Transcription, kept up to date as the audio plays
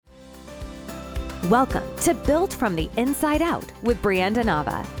Welcome to Built from the Inside Out with Brianda and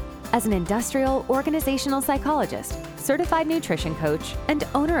Alba. As an industrial organizational psychologist, certified nutrition coach, and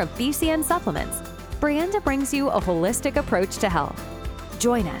owner of BCN Supplements, Brianda brings you a holistic approach to health.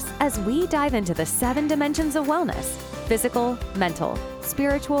 Join us as we dive into the 7 dimensions of wellness: physical, mental,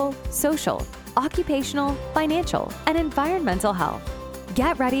 spiritual, social, occupational, financial, and environmental health.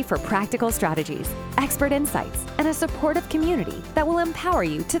 Get ready for practical strategies, expert insights, and a supportive community that will empower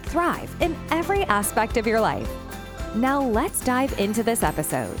you to thrive in every aspect of your life. Now let's dive into this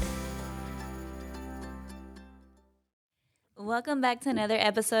episode. Welcome back to another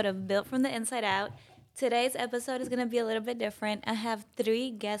episode of Built from the Inside Out. Today's episode is going to be a little bit different. I have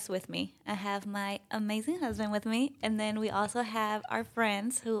 3 guests with me. I have my amazing husband with me, and then we also have our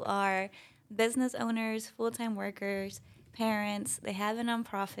friends who are business owners, full-time workers, parents. They have a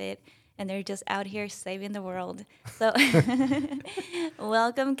nonprofit, and they're just out here saving the world. So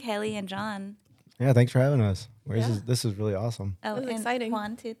welcome, Kelly and John. Yeah, thanks for having us. This is really awesome. Oh, that was and exciting.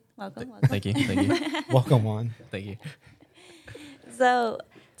 Juan, too. Welcome. Thank you. Welcome, Juan. Thank you. So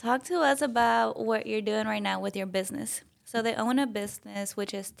talk to us about what you're doing right now with your business. So they own a business,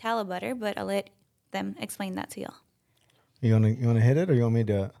 which is tallow butter, but I'll let them explain that to y'all. You wanna hit it, or you want me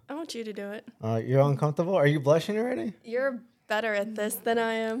to do it? I want you to do it. You're uncomfortable? Are you blushing already? You're better at this than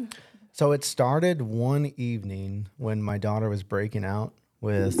I am. So it started one evening when my daughter was breaking out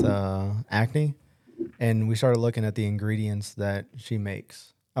with acne, and we started looking at the ingredients that she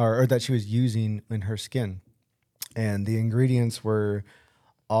makes, or that she was using in her skin. And the ingredients were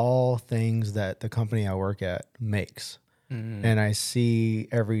all things that the company I work at makes. Mm-hmm. And I see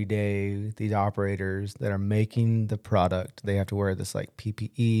every day these operators that are making the product. They have to wear this like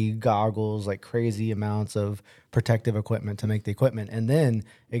PPE, goggles, like crazy amounts of protective equipment to make the equipment. And then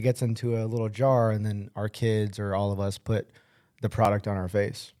it gets into a little jar, and then our kids or all of us put the product on our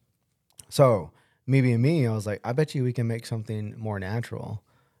face. So me being me, I was like, I bet you we can make something more natural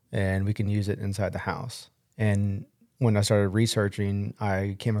and we can use it inside the house. And when I started researching,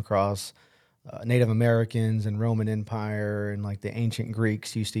 I came across Native Americans and Roman Empire, and like the ancient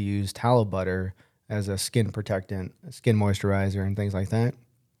Greeks used to use tallow butter as a skin protectant, a skin moisturizer, and things like that.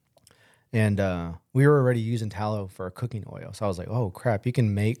 And we were already using tallow for a cooking oil. So I was like, oh crap, you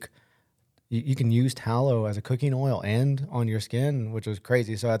can use tallow as a cooking oil and on your skin, which was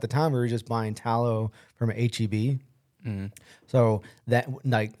crazy. So at the time we were just buying tallow from HEB. Mm-hmm. So that,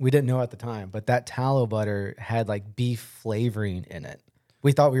 like, we didn't know at the time, but that tallow butter had like beef flavoring in it.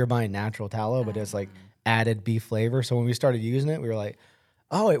 We thought we were buying natural tallow, but it's like added beef flavor. So when we started using it, we were like,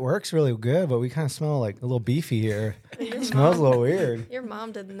 oh, it works really good, but we kind of smell like a little beefy here. It smells a little weird. Your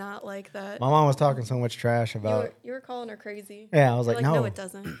mom did not like that. My mom was talking so much trash about You were calling her crazy. Yeah, I was like, no, it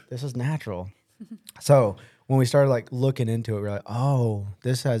doesn't. This is natural. So when we started like looking into it, we were like, oh,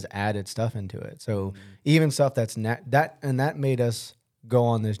 this has added stuff into it. So even stuff that's that made us go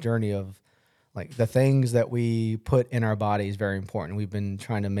on this journey of like the things that we put in our body is very important. We've been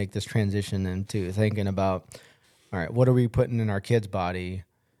trying to make this transition into thinking about, all right, what are we putting in our kids' body?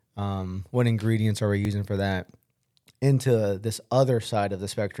 What ingredients are we using for that? Into this other side of the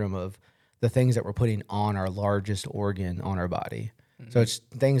spectrum of the things that we're putting on our largest organ on our body. Mm-hmm. So it's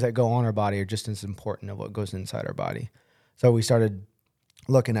things that go on our body are just as important as what goes inside our body. So we started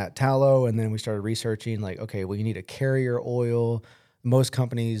looking at tallow, and then we started researching like, okay, well, you need a carrier oil. Most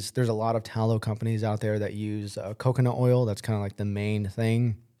companies, there's a lot of tallow companies out there that use coconut oil. That's kind of like the main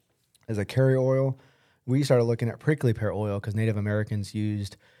thing as a carrier oil. We started looking at prickly pear oil because Native Americans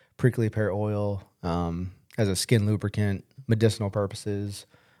used prickly pear oil as a skin lubricant, medicinal purposes,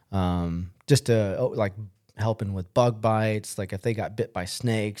 just to like helping with bug bites. Like if they got bit by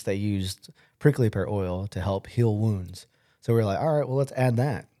snakes, they used prickly pear oil to help heal wounds. So we were like, all right, well, let's add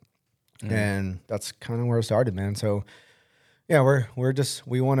that. And that's kind of where it started, man. So yeah,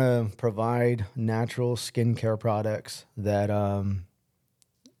 we want to provide natural skincare products that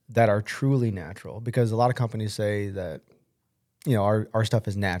are truly natural, because a lot of companies say that, you know, our stuff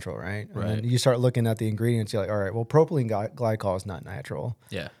is natural, right? And then you start looking at the ingredients, you're like, all right, well, propylene glycol is not natural.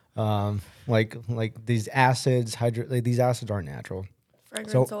 Yeah. Like these acids, these acids aren't natural.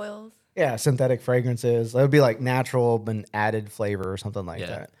 Fragrance oils. Yeah, synthetic fragrances. It would be like natural but added flavor or something like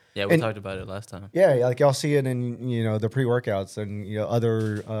that. Yeah, we talked about it last time. Yeah, like y'all see it in, you know, the pre-workouts and, you know,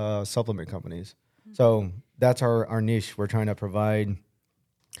 other supplement companies. Mm-hmm. So that's our niche. We're trying to provide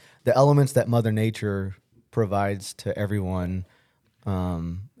the elements that Mother Nature provides to everyone,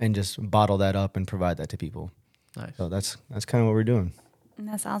 and just bottle that up and provide that to people. Nice. So that's kind of what we're doing. And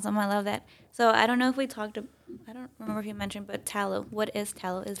that's awesome. I love that. So I don't know if I don't remember if you mentioned, but tallow. What is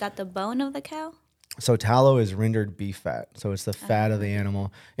tallow? Is that the bone of the cow? So tallow is rendered beef fat. So it's the fat of the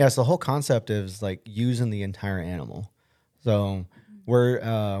animal. Yeah. So the whole concept is like using the entire animal. So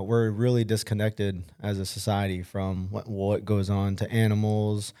we're really disconnected as a society from what goes on to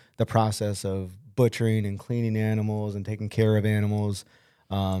animals, the process of butchering and cleaning animals and taking care of animals.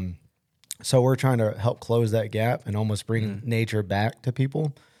 So we're trying to help close that gap and almost bring nature back to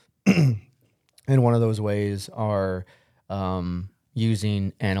people. And one of those ways are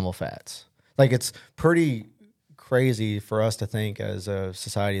using animal fats. Like it's pretty crazy for us to think as a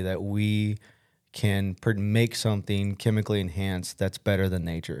society that we can make something chemically enhanced that's better than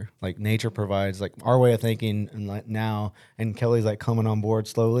nature. Like nature provides like our way of thinking and like now, and Kelly's like coming on board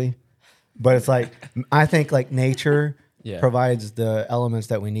slowly. But it's like I think like nature provides the elements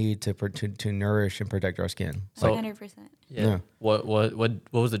that we need to nourish and protect our skin. So 100%. yeah. What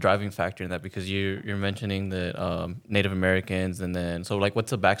was the driving factor in that? Because you're mentioning the Native Americans, and then so like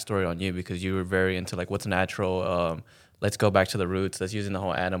what's the backstory on you? Because you were very into like what's natural. Let's go back to the roots. That's using the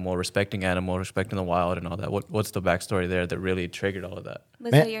whole animal, respecting the wild, and all that. What's the backstory there that really triggered all of that?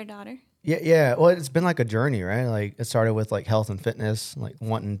 Was it your daughter? Yeah. Well, it's been like a journey, right? Like it started with like health and fitness, like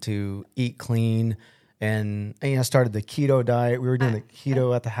wanting to eat clean, and I started the keto diet. We were doing the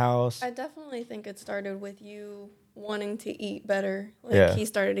keto at the house. I definitely think it started with you wanting to eat better. Like he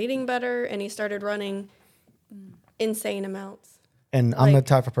started eating better, and he started running insane amounts. And I'm the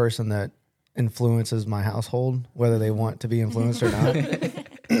type of person that influences my household, whether they want to be influenced or not.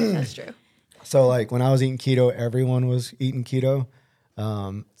 That's true. So like when I was eating keto, everyone was eating keto.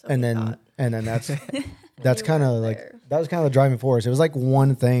 And then that's kind of like, that was kind of the driving force. It was like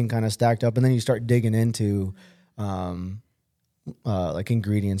one thing kind of stacked up, and then you start digging into, like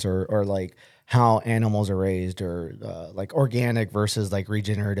ingredients or like how animals are raised, or, like organic versus like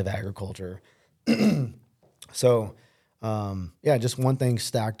regenerative agriculture. So, just one thing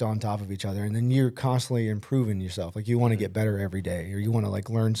stacked on top of each other, and then you're constantly improving yourself. Like you want to get better every day, or you want to like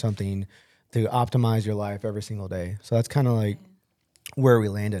learn something to optimize your life every single day. So that's kind of like where we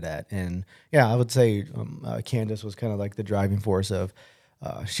landed at. And I would say Candace was kind of like the driving force of,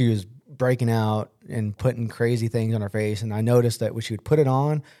 she was breaking out and putting crazy things on her face. And I noticed that when she would put it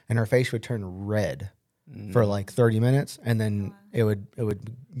on and her face would turn red for like 30 minutes, and then it would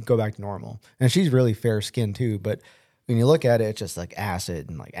go back to normal. And she's really fair skinned too, but when you look at it, it's just like acid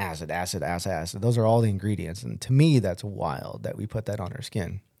and like acid. Those are all the ingredients. And to me, that's wild that we put that on her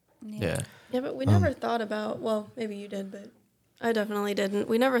skin. Yeah. Yeah, but we never thought about, well, maybe you did, but I definitely didn't.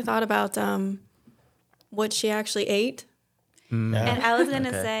 We never thought about what she actually ate. And I was going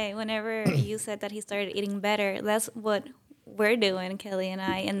to say, whenever you said that he started eating better, that's what we're doing, Kelly and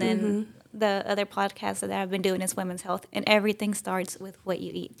I. And then the other podcast that I've been doing is women's health. And everything starts with what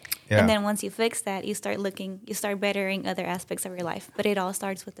you eat. Yeah. And then once you fix that, you start bettering other aspects of your life. But it all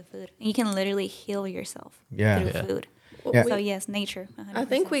starts with the food. And you can literally heal yourself through food. Yeah. So yes, nature. 100%. I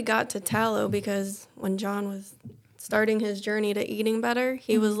think we got to tallow because when John was starting his journey to eating better,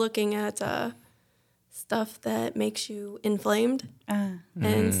 he was looking at stuff that makes you inflamed,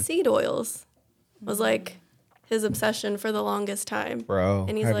 and seed oils was like his obsession for the longest time. Bro,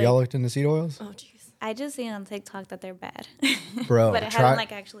 and he's have like, y'all looked into seed oils? Oh, jeez. I just see on TikTok that they're bad. Bro, but I haven't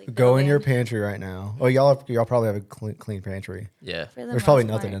like actually go in your pantry right now. Oh, y'all probably have a clean pantry. Yeah. There's probably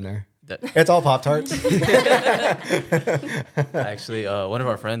nothing in there. It's all Pop-Tarts. Actually, one of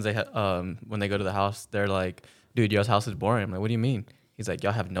our friends, they when they go to the house, they're like, dude, y'all's house is boring. I'm like, what do you mean? He's like,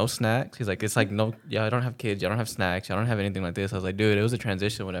 y'all have no snacks? He's like, it's like, no, I don't have kids. Y'all don't have snacks. Y'all don't have anything like this. I was like, dude, it was a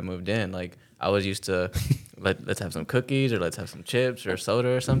transition when I moved in. Like, I was used to, let's have some cookies, or let's have some chips or soda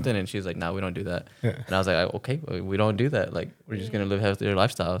or something. And she's like, no, we don't do that. Yeah. And I was like, okay, we don't do that. Like, we're just going to live healthier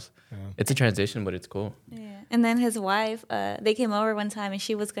lifestyles. Yeah. It's a transition, but it's cool. Yeah. And then his wife, they came over one time, and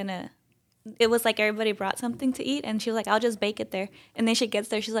she was going to, it was like everybody brought something to eat. And she was like, I'll just bake it there. And then she gets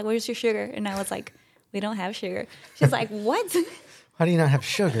there. She's like, where's your sugar? And I was like, we don't have sugar. She's like, what? How do you not have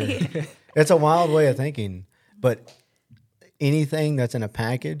sugar? It's a wild way of thinking. But anything that's in a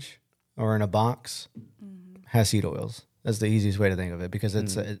package or in a box has seed oils. That's the easiest way to think of it, because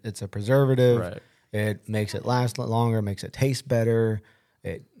it's a preservative. Right. It makes it last longer, makes it taste better.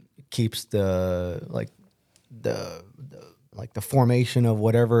 It keeps the formation of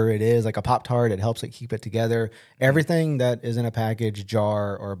whatever it is, like a Pop-Tart. It helps it keep it together. Everything that is in a package,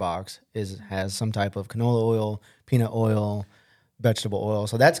 jar, or a box has some type of canola oil, peanut oil, vegetable oil.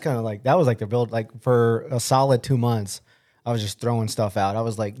 So that's kind of like, that was like the build. Like for a solid 2 months, I was just throwing stuff out. I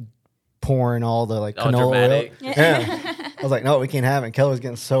was like pouring all the like canola oil. Yeah. I was like, no, we can't have it. Kelly was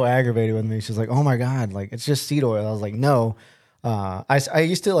getting so aggravated with me. She's like, oh my God, like it's just seed oil. I was like, no, I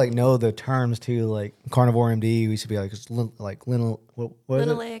used to like know the terms too, like carnivore MD. We used to be like what is it?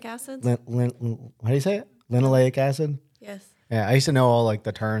 Linoleic acids. How do you say it? Linoleic acid. Yes. Yeah, I used to know all like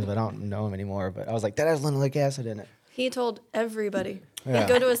the terms, but I don't know them anymore. But I was like, that has linoleic acid in it. He told everybody. Yeah. He'd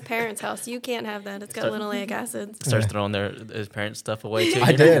go to his parents' house. You can't have that. It's got linoleic acids. Starts throwing his parents' stuff away too. I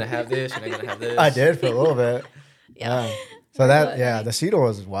You're did. not gonna have this. You're not gonna have this. I did for a little bit. Yeah. So the seed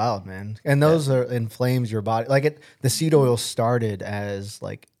oils is wild, man. And those inflames your body. Like the seed oil started as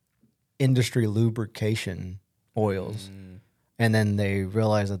like industry lubrication oils. And then they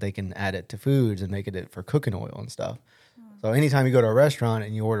realized that they can add it to foods and make it for cooking oil and stuff. So anytime you go to a restaurant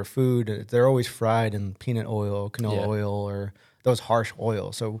and you order food, they're always fried in peanut oil, canola oil, or those harsh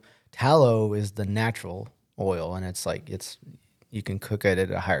oils. So tallow is the natural oil, and it's you can cook it at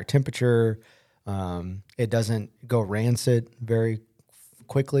a higher temperature. It doesn't go rancid very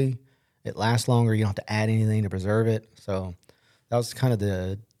quickly. It lasts longer. You don't have to add anything to preserve it. So that was kind of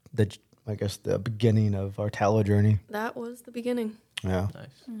the I guess the beginning of our tallow journey. That was the beginning. Yeah.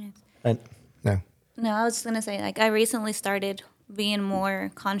 Nice. And no. No, I was just going to say, like, I recently started being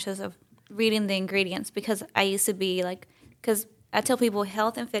more conscious of reading the ingredients because I used to be like, because I tell people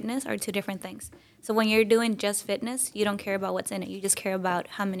health and fitness are two different things. So when you're doing just fitness, you don't care about what's in it. You just care about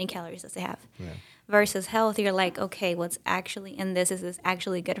how many calories does it have. Yeah. Versus health, you're like, okay, what's actually in this? Is this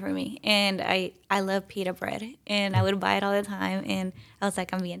actually good for me? And I love pita bread, and I would buy it all the time. And I was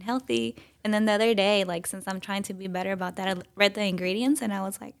like, I'm being healthy. And then the other day, like, since I'm trying to be better about that, I read the ingredients, and I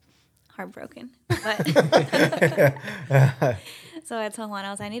was like, heartbroken. But so I told Juan,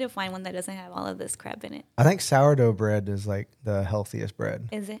 I need to find one that doesn't have all of this crap in it. I think sourdough bread is like the healthiest bread.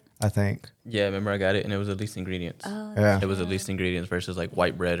 Is it? I think. Yeah, remember I got it and it was the least ingredients. Oh, Yeah. It was the least ingredients versus like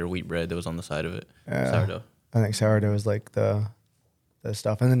white bread or wheat bread that was on the side of it. Yeah. Sourdough. I think sourdough is like the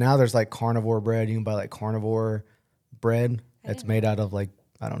stuff. And then now there's like carnivore bread. You can buy like carnivore bread. It's made out of like,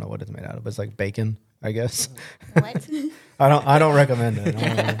 I don't know what it's made out of, but it's like bacon, I guess. what? I don't recommend it.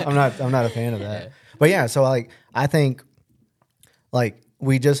 I'm not a fan of that. But yeah, so like I think like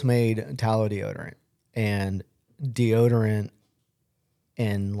we just made tallow deodorant, and deodorant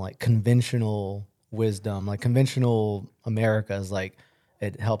in like conventional wisdom, like conventional America is like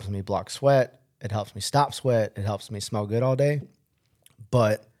it helps me block sweat, it helps me stop sweat, it helps me smell good all day.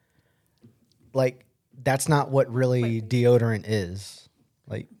 But like that's not what really deodorant is.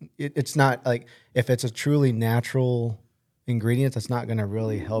 Like it's not like if it's a truly natural ingredient, that's not going to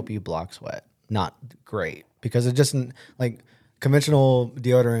really help you block sweat. Not great, because it just like conventional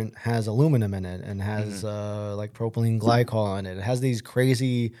deodorant has aluminum in it and has like propylene glycol in it. It has these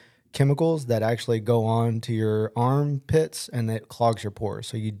crazy chemicals that actually go on to your armpits and it clogs your pores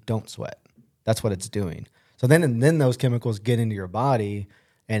so you don't sweat. That's what it's doing. So then those chemicals get into your body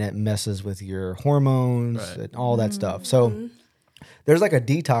and it messes with your hormones and all that stuff. So there's like a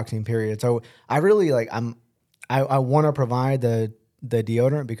detoxing period. So I really like I want to provide the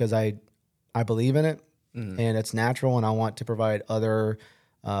deodorant because I believe in it and it's natural, and I want to provide other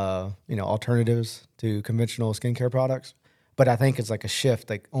alternatives to conventional skincare products. But I think it's like a shift,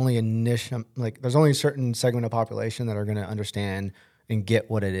 like only a niche, like there's only a certain segment of population that are going to understand and get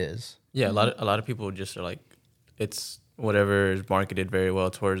what it is. Yeah, a lot of people just are like, it's whatever is marketed very well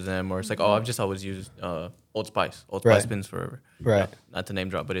towards them, or it's like, oh, I've just always used Old Spice. Old Spice been forever. Right. Not to name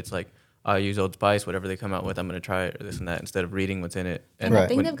drop, but it's like, I use Old Spice, whatever they come out with, I'm going to try it, or this and that, instead of reading what's in it. And I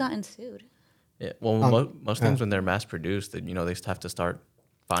think they've gotten sued. Yeah, well, most things when they're mass produced, that they have to start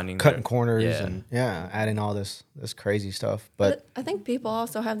finding cutting corners and adding all this crazy stuff. But I think people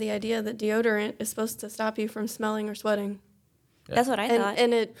also have the idea that deodorant is supposed to stop you from smelling or sweating. Yeah. That's what I thought.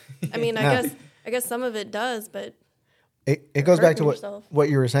 And it, I mean, I guess some of it does, but it goes back to yourself. what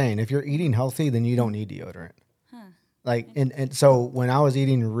you were saying. If you're eating healthy, then you don't need deodorant. Like and so when I was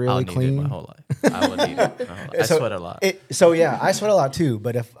eating really clean, my whole life. I would need it. I sweat a lot. I sweat a lot too.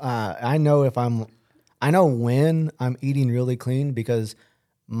 But if I know when I'm eating really clean because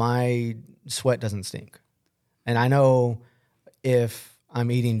my sweat doesn't stink, and I know if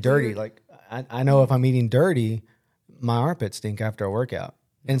I'm eating dirty. Like I know if I'm eating dirty, my armpits stink after a workout.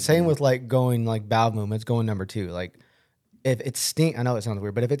 And same with like going like bowel movements, going number 2. Like if it stink, I know it sounds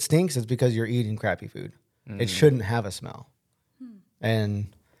weird, but if it stinks, it's because you're eating crappy food. It shouldn't have a smell. And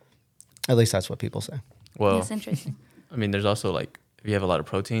at least that's what people say. Well, That's interesting. I mean, there's also like, if you have a lot of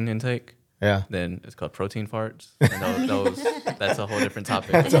protein intake, then it's called protein farts. And those that's a whole different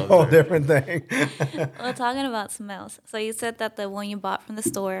topic. That's a whole different thing. Well, talking about smells. So you said that the one you bought from the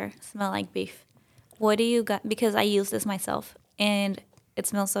store smelled like beef. What do you got? Because I use this myself, and It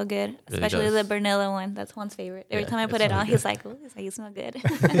smells so good, Really especially does. the Bernilla one. That's Juan's favorite. Every Yeah, time I it's put it really on, he's like, "Ooh, it's like you smell good."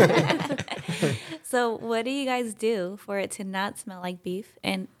 So, what do you guys do for it to not smell like beef?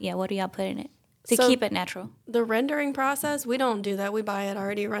 And yeah, what do y'all put in it to So- keep it natural? The rendering process, we don't do that. We buy it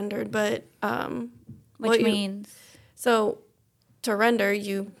already rendered. But Which means so to render,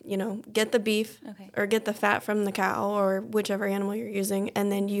 you get the beef Okay. or get the fat from the cow or whichever animal you're using,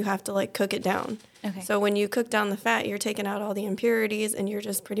 and then you have to like cook it down. Okay. So when you cook down the fat, you're taking out all the impurities and you're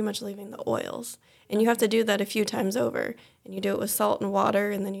just pretty much leaving the oils. And you have to do that a few times over. And you do it with salt and water,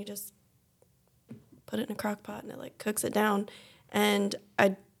 and then you just put it in a crock pot and it like cooks it down. And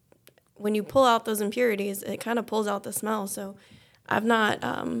when you pull out those impurities, it kind of pulls out the smell. So I've not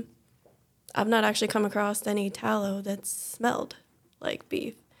actually come across any tallow that's smelled like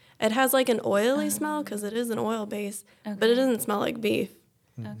beef. It has like an oily smell because it is an oil base, but it doesn't smell like beef.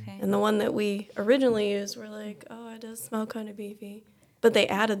 Okay. And the one that we originally used, were like, oh, it does smell kind of beefy. But they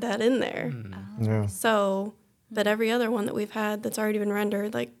added that in there. Yeah. So, but every other one that we've had that's already been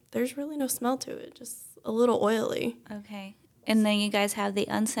rendered, like, there's really no smell to it, just a little oily. Okay. And then you guys have the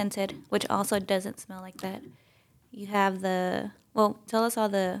unscented, which also doesn't smell like that. You have tell us all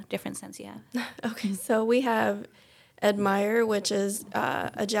the different scents you have. Okay, so we have Admire, which is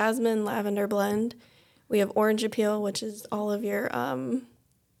a jasmine lavender blend. We have Orange Appeal, which is all of your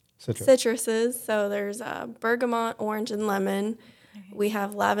Citrus. citruses. So there's bergamot, orange, and lemon. We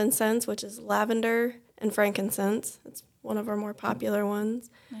have Lavensense, which is lavender and frankincense. It's one of our more popular ones.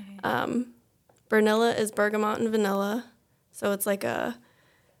 Bernilla is bergamot and vanilla. So it's like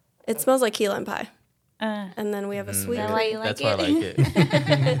it smells like key lime pie. And then we have a sweet. Is that why you like That's why I it? like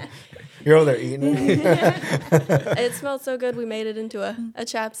it. You're over there eating it. It smelled so good we made it into a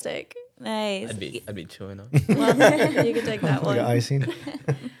chapstick. Nice. I'd be chewing on. Well, you can take that Like one. icing.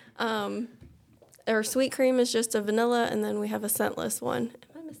 Our sweet cream is just a vanilla, and then we have a scentless one.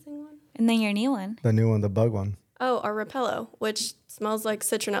 Am I missing one? And then your new one. The new one, the bug one. Oh, our Repello, which smells like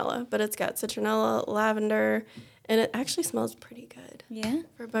citronella, but it's got citronella, lavender, and it actually smells pretty good Yeah.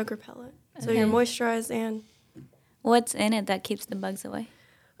 for bug repellent. So you're Okay. moisturized and What's in it that keeps the bugs away?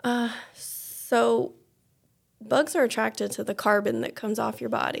 so bugs are attracted to the carbon that comes off your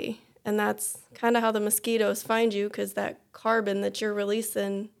body. And that's kind of how the mosquitoes find you, because that carbon that you're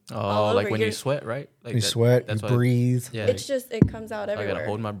releasing all Oh, over, like when you you're- sweat, right? Like You that- sweat, you that's why- breathe. Yeah. it's just, it comes out I everywhere. gotta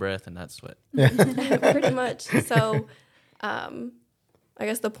hold my breath and not sweat. Pretty much. So I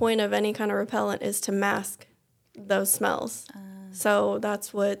guess the point of any kind of repellent is to mask those smells. So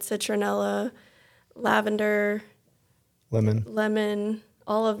that's what citronella, lavender, lemon,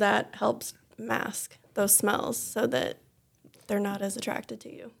 all of that helps mask those smells so that they're not as attracted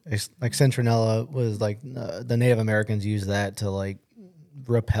to you. It's like citronella was like the Native Americans use that to like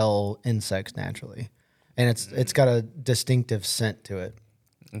repel insects naturally, and it's got a distinctive scent to it.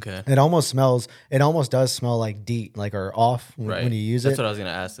 Okay. It almost does smell like DEET, like or off Right. when you use That's it. what I was gonna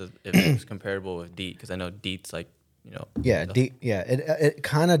ask if it's comparable with DEET, because I know DEET's like, Yeah, it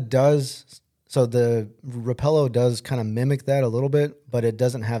kind of does. So the Repello does kind of mimic that a little bit, but it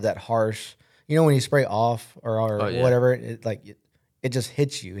doesn't have that harsh. You know, when you spray off or yeah. whatever, it just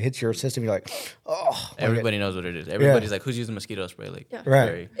hits you, hits your system. You're like, oh, everybody knows what it is. Everybody's like, who's using mosquito spray? Like, Yeah. Right.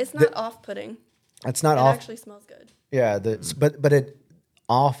 very- It's not off-putting. it's not It off. actually smells good. Yeah, but it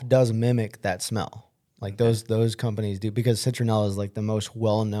off does mimic that smell. Like those companies do, because citronella is like the most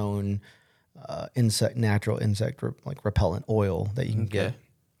well known natural insect repellent oil that you can get.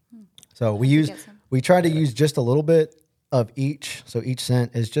 So we try to use just a little bit of each. So each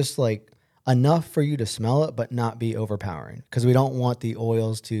scent is just like enough for you to smell it, but not be overpowering, because we don't want the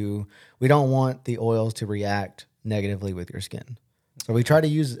oils to react negatively with your skin. So we try to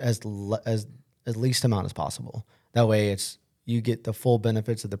use as least amount as possible. That way you get the full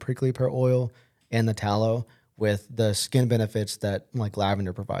benefits of the prickly pear oil and the tallow with the skin benefits that like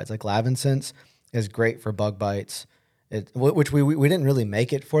lavender provides. Like Lavensense is great for bug bites, which we didn't really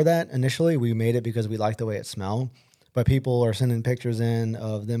make it for that initially. We made it because we liked the way it smelled. But people are sending pictures in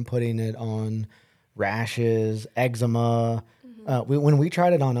of them putting it on rashes, eczema. When we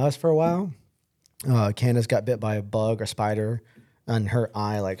tried it on us for a while, Candace got bit by a bug or spider, and her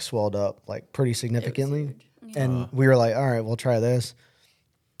eye like swelled up like pretty significantly. And we were like, all right, we'll try this.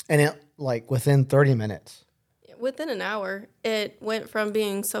 And it like within 30 minutes. Within an hour, it went from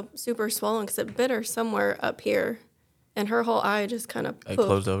being so super swollen because it bit her somewhere up here, and her whole eye just kind of It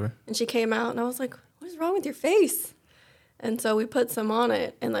closed over. And she came out, and I was like, what is wrong with your face? And so we put some on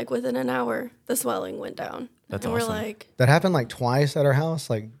it, and like within an hour, the swelling went down. That's and awesome. we're like, That happened like twice at our house,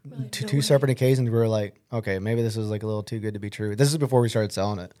 like no two way. separate occasions. We were like, okay, maybe this is like a little too good to be true. This is before we started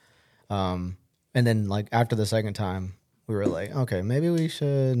selling it. And then like after the second time, we were like, okay, maybe we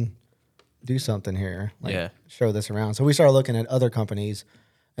should do something here. Like, Yeah. show this around. So we started looking at other companies,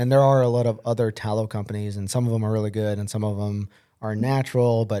 and there are a lot of other tallow companies, and some of them are really good, and some of them are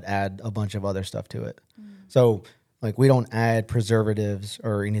natural but add a bunch of other stuff to it. So like we don't add preservatives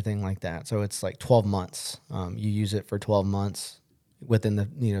or anything like that. So it's like 12 months. You use it for 12 months. Within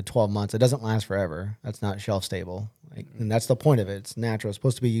the 12 months, it doesn't last forever. That's not shelf stable, and that's the point of it. It's natural. It's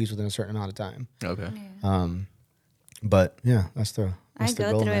supposed to be used within a certain amount of time. Okay. But yeah, that's the I the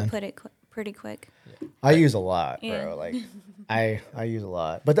go goal, through man. it pretty quick. I use a lot, Yeah. bro. Like I use a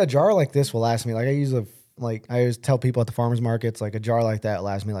lot. But a jar like this will last me. Like I always tell people at the farmers markets, like a jar like that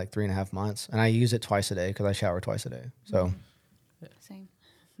lasts me like 3.5 months, and I use it twice a day because I shower twice a day. So Same.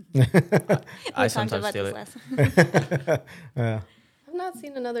 I We talked sometimes about steal this it. last. I've not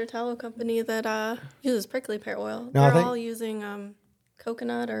seen another tallow company that uses prickly pear oil. No, I They're think- all using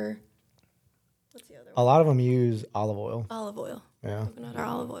coconut or what's the other a one? lot of them use olive oil. Olive oil. Yeah. Coconut or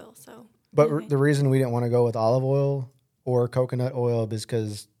olive oil. So But the reason we didn't want to go with olive oil or coconut oil is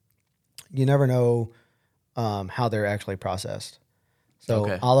because you never know how they're actually processed. So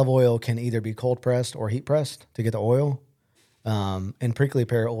Okay. olive oil can either be cold pressed or heat pressed to get the oil. And prickly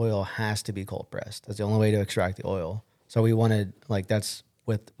pear oil has to be cold pressed. That's the only way to extract the oil. So we wanted that's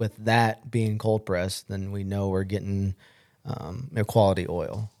with that being cold pressed, then we know we're getting a quality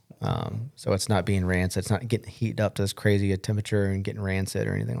oil. So it's not being rancid. It's not getting heated up to this crazy temperature and getting rancid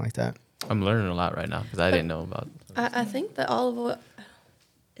or anything like that. I'm learning a lot right now because I didn't know about. I think that olive oil,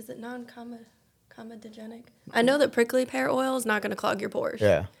 is it non-comedogenic? I know that prickly pear oil is not going to clog your pores.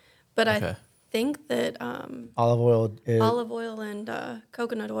 Yeah. But I Okay. think that Olive oil is olive oil and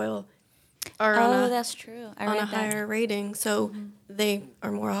coconut oil are Oh, on that's true. I a read that. higher rating, so they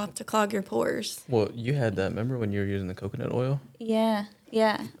are more apt to clog your pores. Well, you had that. Remember when you were using the coconut oil? Yeah.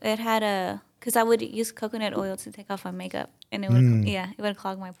 It had because I would use coconut oil to take off my makeup, and it would, it would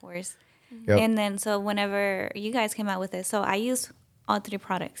clog my pores. Yep. And then, so whenever you guys came out with it, so I used all 3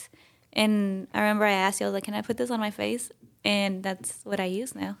 products. And I remember I asked you, I was like, can I put this on my face? And that's what I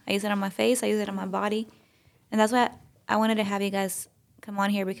use now. I use it on my face, I use it on my body. And that's why I wanted to have you guys come on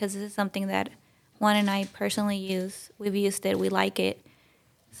here, because this is something that Juan and I personally use. We've used it, we like it.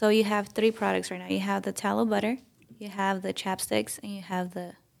 So you have 3 products right now. You have the tallow butter, you have the chapsticks, and you have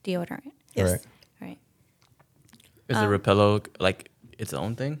the deodorant. Yes. Right. Right. Is the Repello like its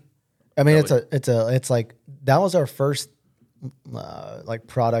own thing? I mean, That it's like that was our first like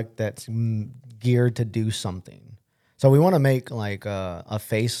product that's geared to do something. So we want to make like a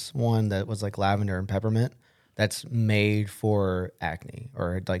face one that was like lavender and peppermint that's made for acne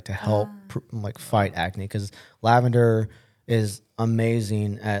or like to help like fight acne, because lavender is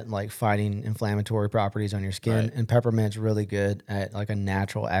amazing at like fighting inflammatory properties on your skin, Right. and peppermint's really good at like a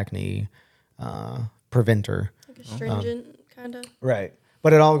natural acne preventer. Like a stringent kind of. Right.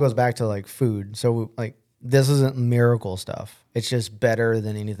 But it all goes back to like food. So like this isn't miracle stuff. It's just better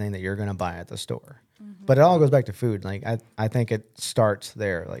than anything that you're going to buy at the store. But it all goes back to food. Like I think it starts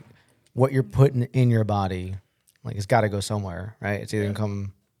there. Like what you're putting in your body, like it's got to go somewhere, right? It's either going to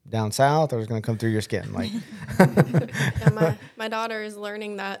come down south or it's going to come through your skin. Like Yeah, my daughter is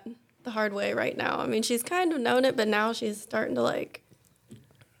learning that the hard way right now. I mean, she's kind of known it, but now she's starting to like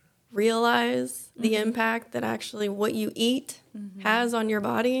realize the impact that actually what you eat has on your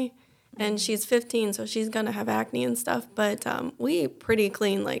body. And she's 15, so she's gonna have acne and stuff. But we eat pretty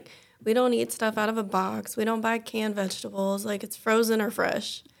clean. Like we don't eat stuff out of a box. We don't buy canned vegetables. Like it's frozen or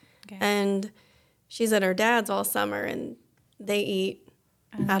fresh. Okay. And she's at her dad's all summer, and they eat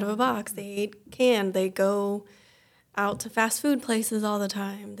out of a box. They eat canned. They go out to fast food places all the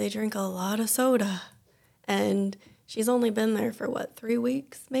time. They drink a lot of soda. And she's only been there for 3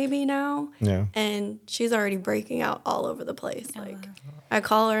 weeks maybe now. Yeah. And she's already breaking out all over the place. Like I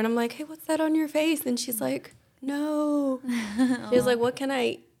call her and I'm like, hey, what's that on your face? And she's like, no. She's like, what can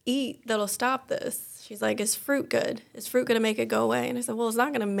I eat that'll stop this? She's like, is fruit good? Is fruit going to make it go away? And I said, well, it's not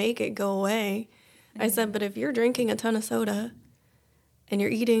going to make it go away. I said, but if you're drinking a ton of soda and you're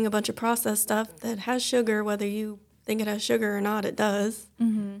eating a bunch of processed stuff that has sugar, whether you think it has sugar or not, it does.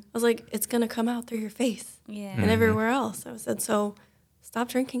 I was like, it's going to come out through your face Yeah. and everywhere else. I said, so stop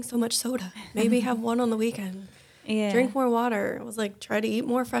drinking so much soda. Maybe have one on the weekend. Yeah. Drink more water. I was like, try to eat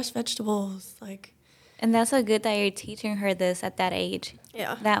more fresh vegetables. Like, And that's so good that you're teaching her this at that age.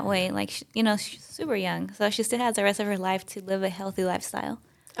 yeah. That way, like, she's super young. So she still has the rest of her life to live a healthy lifestyle.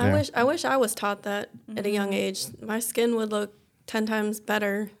 Yeah. I wish I was taught that at a young age. My skin would look 10 times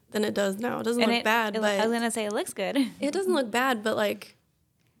better than it does now. It doesn't look bad, I was but going to say it looks good. it doesn't look bad, but like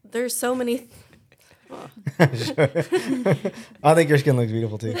there's so many I think your skin looks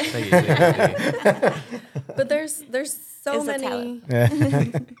beautiful too. Thank you, thank you. But there's so It's a many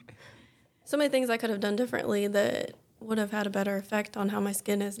talent. so many things I could have done differently that would have had a better effect on how my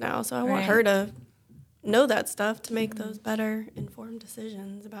skin is now. So I want Right. her to know that stuff to make those better informed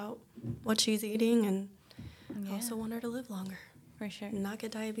decisions about what she's eating, and I also want her to live longer For sure. and not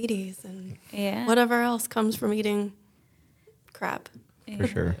get diabetes and Yeah. whatever else comes from eating crap. For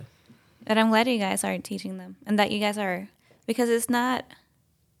sure. And I'm glad you guys are teaching them and that you guys are, because it's not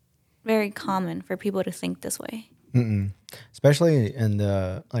very common for people to think this way. Especially in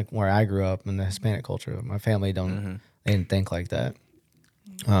the like where I grew up in the Hispanic culture. My family they didn't think like that.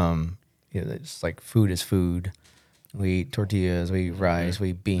 It's like food is food. We eat tortillas, we eat rice, we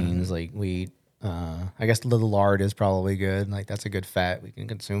eat beans, like we eat I guess a little lard is probably good. Like that's a good fat we can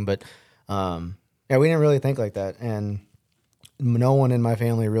consume. But yeah, we didn't really think like that. And no one in my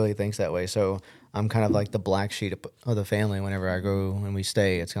family really thinks that way. So I'm kind of like the black sheep of the family whenever I go and we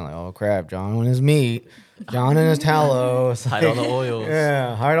stay. It's kind of like, oh crap, John and his meat, John and his tallow. It's Hide all the oils.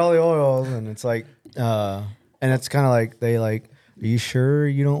 Yeah, hide all the oils. And it's like, and it's kind of like, they like, are you sure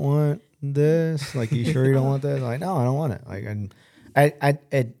you don't want this? Like, you sure you don't want this? I'm like, no, I don't want it. Like, and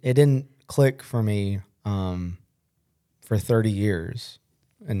it didn't click for me for 30 years.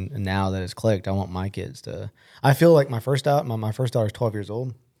 And now that it's clicked, I want my kids to. I feel like my first daughter is 12 years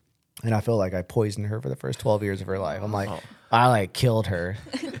old, and I feel like I poisoned her for the first 12 years of her life. I'm like, I like killed her.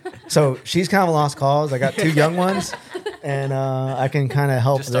 So she's kind of a lost cause. I got 2 young ones, and I can kind of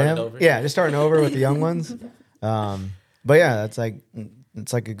help Just starting them. over. Yeah, just starting over with the young ones. But yeah, it's like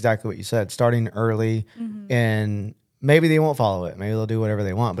exactly what you said. Starting early, and maybe they won't follow it. Maybe they'll do whatever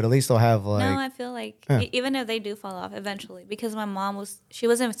they want, but at least they'll have like. No, I feel like even if they do fall off eventually, because my mom she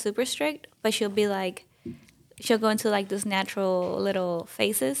wasn't super strict, but she'll be like, she'll go into like this natural little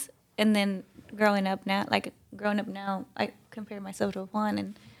phases, and then growing up now, I compare myself to one,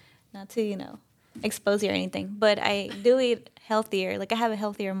 and not to expose you or anything, but I do eat healthier. Like I have a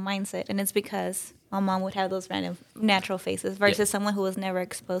healthier mindset, and it's because my mom would have those random natural faces versus someone who was never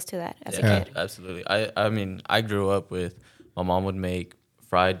exposed to that as a kid. Absolutely. I mean, I grew up with my mom would make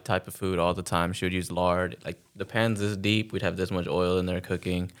fried type of food all the time. She would use lard. Like the pan's this deep, we'd have this much oil in there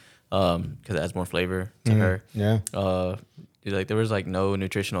cooking because it adds more flavor to her. Yeah. Like there was like no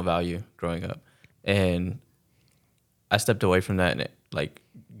nutritional value growing up, and I stepped away from that, and like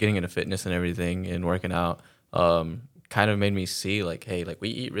getting into fitness and everything and working out kind of made me see like, hey, like we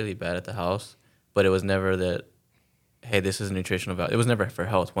eat really bad at the house. But it was never that, hey, this is nutritional value. It was never for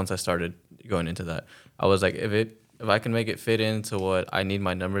health. Once I started going into that, I was like, if I can make it fit into what I need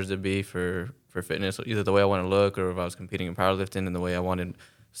my numbers to be for fitness, either the way I want to look, or if I was competing in powerlifting and the way I wanted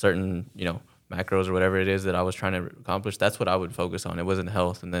certain macros or whatever it is that I was trying to accomplish, that's what I would focus on. It wasn't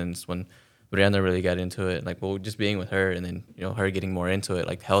health. And then when Brianna really got into it, like just being with her, and then her getting more into it,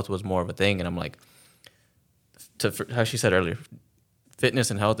 like health was more of a thing. And I'm like, for how she said earlier,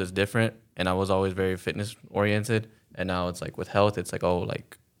 fitness and health is different, and I was always very fitness oriented, and now it's like with health, it's like, oh,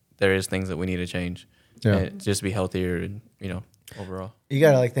 like there is things that we need to change, and just be healthier, and overall. You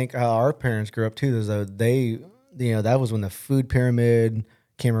gotta like think how our parents grew up too. Is they, that was when the food pyramid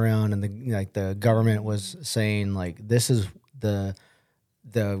came around, and the government was saying like this is the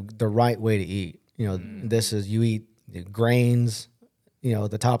right way to eat. This is you eat the grains,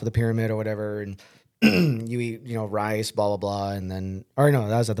 at the top of the pyramid or whatever, and you eat, rice, blah, blah, blah, and then, or no,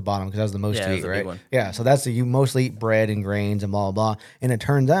 that was at the bottom because that was the most you eat, right? Yeah, so you mostly eat bread and grains and blah, blah, blah. And it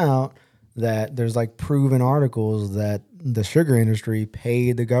turns out that there's like proven articles that the sugar industry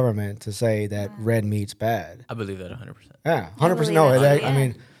paid the government to say that red meat's bad. I believe that 100%. Yeah, 100%. No, I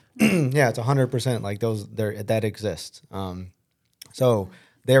mean, yeah, it's 100% like that exists. So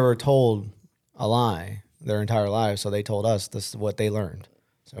they were told a lie their entire lives, so they told us this is what they learned.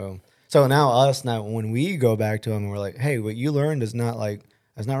 So now when we go back to them and we're like, hey, what you learned is not right.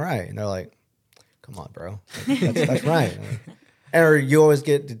 And they're like, come on, bro. That's right. Or you always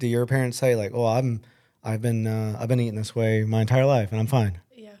get, do your parents say like, oh, I've been eating this way my entire life and I'm fine.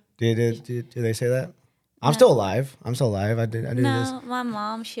 Yeah. Do they say that? I'm still alive. I do this. No, my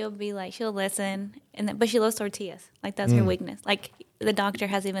mom, she'll be like, she'll listen, but she loves tortillas. Like that's her weakness. Like the doctor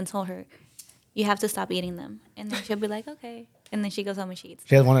has even told her, you have to stop eating them. And then she'll be like, okay. And then she goes home and she eats.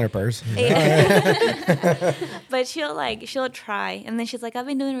 She has one in her purse. Yeah. But she'll try. And then she's like, I've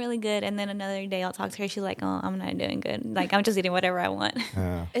been doing really good. And then another day I'll talk to her. She's like, oh, I'm not doing good. Like, I'm just eating whatever I want.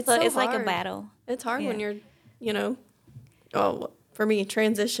 It's like a battle. It's hard when you're, for me,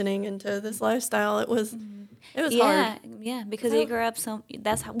 transitioning into this lifestyle, it was hard. Yeah, because you grew up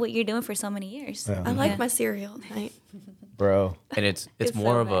that's what you're doing for so many years. Yeah. I like my cereal at night. bro. And it's It's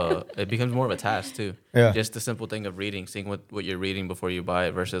more so of it becomes more of a task too. Yeah. Just the simple thing of reading, seeing what you're reading before you buy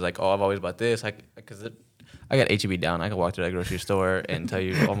it versus like, oh, I've always bought this. Because I got HEB down. I can walk to that grocery store and tell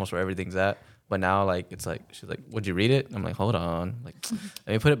you almost where everything's at. But now, like, it's like, she's like, would you read it? I'm like, hold on. Like,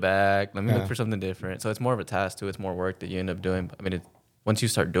 let me put it back. Let me look for something different. So it's more of a task, too. It's more work that you end up doing. I mean, once you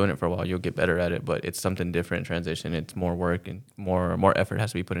start doing it for a while, you'll get better at it. But it's something different, transition. It's more work and more effort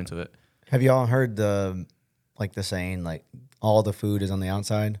has to be put into it. Have y'all heard the saying, like, all the food is on the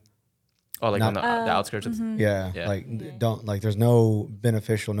outside? Oh, like Not- on the outskirts? Yeah. Yeah. Like, don't, like, there's no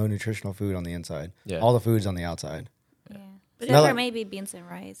beneficial, no nutritional food on the inside. Yeah. All the food's on the outside. Yeah. But Except for like- maybe beans and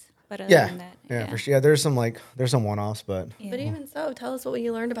rice. But other Yeah. than that, Yeah, for sure. Yeah, there's some one-offs, but Yeah. But even so, tell us what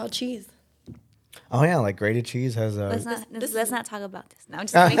you learned about cheese. oh yeah, like grated cheese has a. Let's not talk about this. No, I'm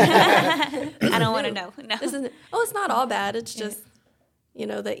just kidding. I don't want to know. No. This isn't. Oh, it's not all bad. It's just,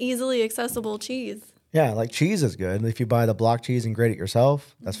 the easily accessible cheese. Yeah, like cheese is good. If you buy the block cheese and grate it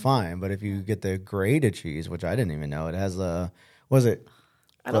yourself, that's fine. But if you get the grated cheese, which I didn't even know, it has was it?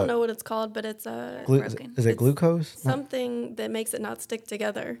 I don't What? know what it's called, but it's a Broken. Is it glucose? something that makes it not stick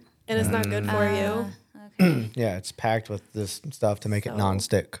together, and it's not good for you. Okay. Yeah, it's packed with this stuff to make it So-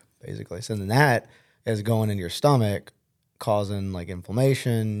 non-stick, basically. So then that is going in your stomach, causing like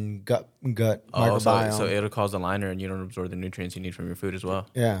inflammation, gut Oh, microbiome. so it'll cause a liner and you don't absorb the nutrients you need from your food as well.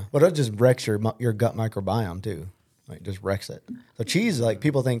 Yeah, but it just wrecks your gut microbiome too. Like just wrecks it. So cheese, like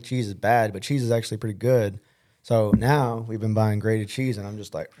people think cheese is bad, but cheese is actually pretty good. So now we've been buying grated cheese, and I'm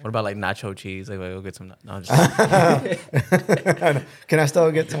just like, What about like nacho cheese? Like, go get some. No, just, can I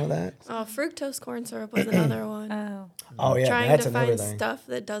still get some of that? Oh, fructose corn syrup was another one. Oh. Oh yeah, Trying that's to another find thing, stuff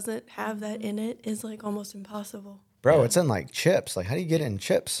that doesn't have that in it is like almost impossible. bro. It's in like chips. Like, how do you get it in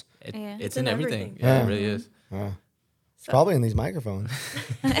chips? Yeah. it's It's in in everything. everything. Yeah, Yeah. it really is. It's probably in these microphones.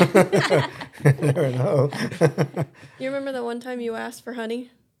 You never know. You remember the one time you asked for honey?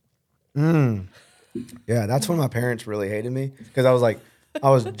 Yeah, that's when my parents really hated me because I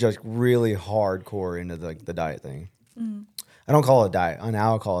was just really hardcore into the diet thing. I don't call it a diet.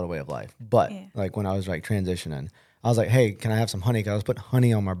 Now I call it a way of life. But Yeah. like when I was like transitioning, I was like, hey, can I have some honey? Because I was putting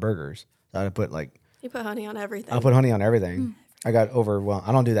honey on my burgers. So I put You put honey on everything. I put honey on everything. I got overwhelmed.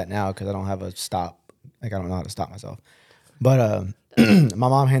 I don't do that now because I don't have a stop. Like I don't know how to stop myself. But my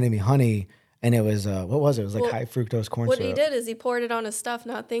mom handed me honey, and it was what was it? It was like Well, high fructose corn What syrup. he did is he poured it on his stuff,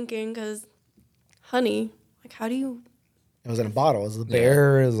 not thinking, because honey, like how do you? It was in a bottle. It was the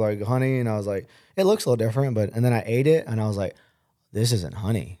bear. It was like honey, and I was like, it looks a little different. But and then I ate it, and I was like, this isn't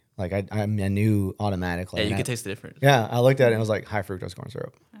honey. Like I knew automatically. Yeah, you And can taste the difference. Yeah, I looked at it and it was like high fructose corn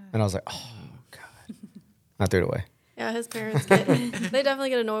syrup, and I was like, oh god, I threw it away. Yeah, his parents get they definitely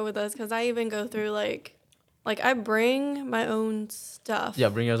get annoyed with us because I even go through like I bring my own stuff. Yeah,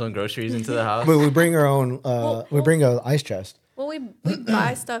 bring your own groceries into the house. But we bring our own. We bring a ice chest. Well, we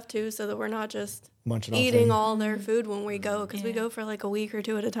buy stuff too, so that we're not just Munching off eating things. all their food when we go, because we go for like a week or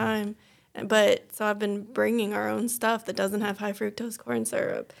two at a time. But so I've been bringing our own stuff that doesn't have high fructose corn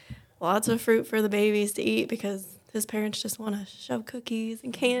syrup. Lots of fruit for the babies to eat because his parents just want to shove cookies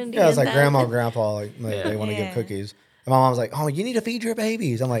and candy. Yeah, it's in like them. grandma and grandpa. Like they want to give Yeah. cookies. And my mom's like, oh, you need to feed your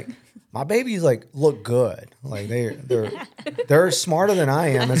babies. I'm like, my babies like look good. Like they're smarter than I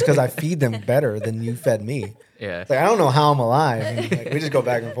am. It's because I feed them better than you fed me. Yeah. It's like I don't know how I'm alive. And, like, we just go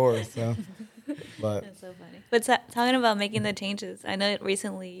back and forth. So, but That's so funny. But talking about making the changes, I know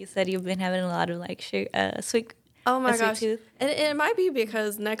recently you said you've been having a lot of like sweet. Oh my a sweet gosh. tooth. And it might be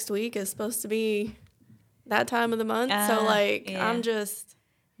because next week is supposed to be that time of the month. So Ah, like yeah. I'm just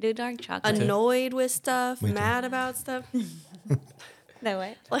Do dark chocolate. annoyed with stuff, Me too. mad about stuff. No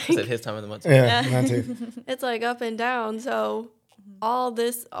way. Is it Like his time of the month? yeah, mine too. it's like up and down. So all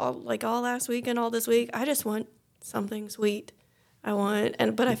last week and all this week, I just want something sweet. But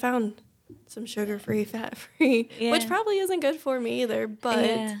I found some sugar-free, fat-free, which Yeah. probably isn't good for me either, but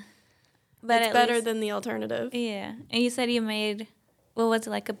Yeah. But it's at better least- than the alternative. Yeah. And you said you made, what was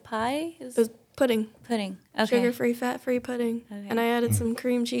it, like a pie? It was pudding. Pudding. Okay. Sugar-free, fat-free pudding. Okay. And I added some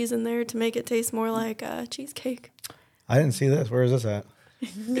cream cheese in there to make it taste more like cheesecake. I didn't see this. Where is this at?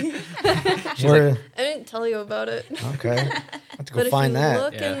 Where? I didn't tell you about it. Okay, I have to go But if find you that.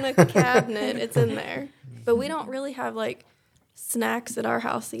 look in the cabinet, it's in there. But we don't really have like snacks at our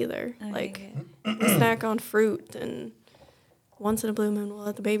house either. Okay, Like good. we snack on fruit, and once in a blue moon we'll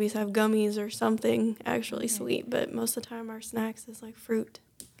let the babies have gummies or something actually sweet. But most of the time our snacks is like fruit.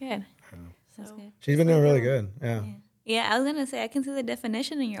 Good. So That's good. She's been doing really good. Yeah. Yeah, I was gonna say I can see the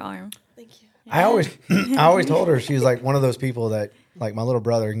definition in your arm. thank you. I always told her she's like one of those people that like my little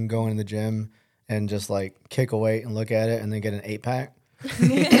brother can go in the gym and just like kick a weight and look at it and then get an 8-pack.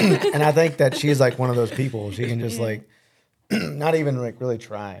 And I think that she's like one of those people. She can just like not even like really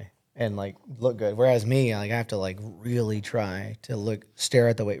try and like look good. Whereas me, like I have to like really try to stare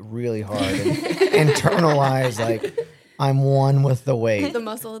at the weight really hard and internalize like I'm one with the weight. The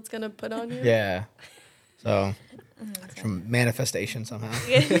muscle it's gonna put on you. Yeah. So from manifestation somehow.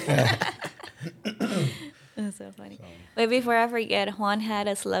 That's so funny. Wait, before I forget, Juan had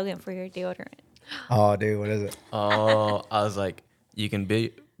a slogan for your deodorant. Oh, dude, what is it? Oh, I was like, you can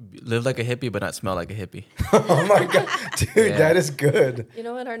live like a hippie, but not smell like a hippie. Oh my god, dude, Yeah. that is good. You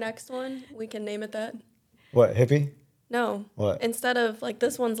know what? Our next one, we can name it that. What, hippie? No. What? Instead of like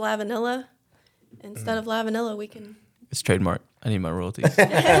this one's Lavanilla. Instead of Lavanilla, we can. It's trademark. I need my royalties.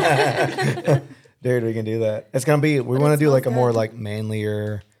 Dude, we can do that. It's gonna be. We want to do smells like a more good. like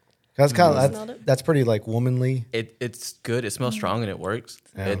manlier. That's kind of Smelled it? that's pretty like womanly. It's good. It smells strong and it works.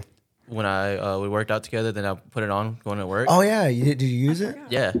 Yeah. When we worked out together, then I put it on going to work. Oh yeah, did you use it?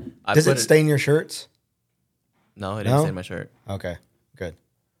 Yeah. Does it stain your shirts? No, it didn't No? stain my shirt. Okay, good.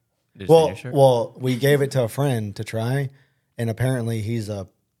 Did it stain Well, your shirt? well, we gave it to a friend to try, and apparently he's a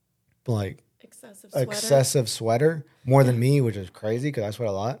like excessive sweater more than me, which is crazy because I sweat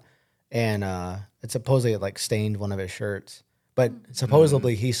a lot, and it supposedly like stained one of his shirts, but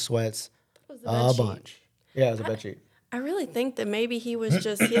supposedly he sweats a bunch. Yeah, it was a bed sheet. I really think that maybe he was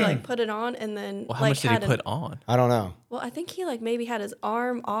just he like put it on and then Well, how like much did he had put on? I don't know. well, I think he like maybe had his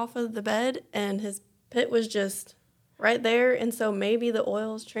arm off of the bed and his pit was just right there, and so maybe the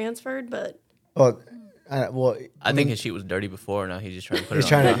oils transferred. But Well, I think his sheet was dirty before. Now he's just trying to put he's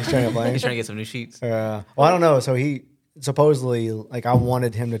it on. trying to blame. He's trying to get some new sheets. Well, I don't know. So he supposedly, like, I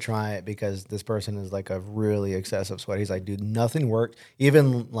wanted him to try it because this person is like a really excessive sweat. He's like, dude, nothing worked.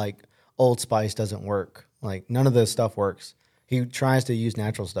 Even like Old Spice doesn't work. Like none of this stuff works. He tries to use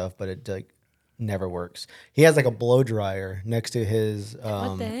natural stuff, but it like never works. He has like a blow dryer next to his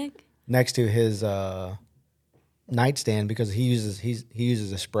What the heck? next to his nightstand because he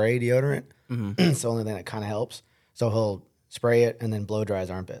uses a spray deodorant. It's the only thing that kind of helps. So he'll spray it and then blow dry his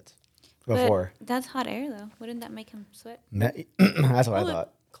armpits before. But that's hot air, though. Wouldn't that make him sweat? That's what I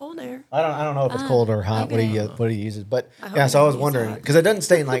thought. cold air. I don't know if it's cold or hot. okay. What he uses, but hope yeah. he So I was uses wondering hot. because it doesn't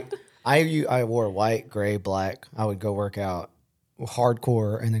stain like I wore white, gray, black. I would go work out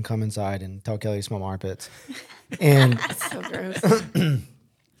hardcore and then come inside and tell Kelly to smell my armpits, and So gross.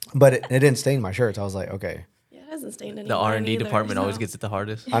 but it didn't stain my shirts. I was like, okay, Yeah, it hasn't stained any. The of mine R&D either, department always so. gets it the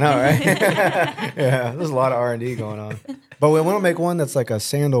hardest. I know, right? Yeah, there's a lot of R&D going on. But we want to make one that's like a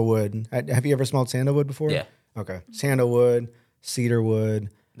sandalwood. Have you ever smelled sandalwood before? Yeah. Okay, sandalwood,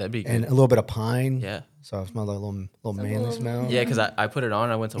 cedarwood, That'd be good. and a little bit of pine. Yeah. So it smelled like a little manly smell. Yeah, because I put it on.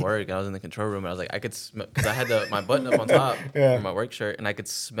 I went to work and I was in the control room and I was like, I could smell because I had my button up on top Yeah. for my work shirt and I could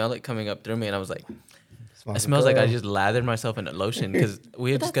smell it coming up through me and I was like, Smells it smells like I girl. just lathered myself in lotion because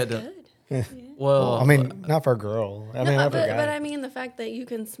we had just got That's to. good. Well, I mean, not for a girl. I mean, No, not for a but guy. I mean the fact that you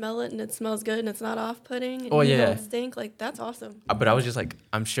can smell it and it smells good and it's not off-putting and Oh, you yeah. don't stink, like that's awesome. but I was just like,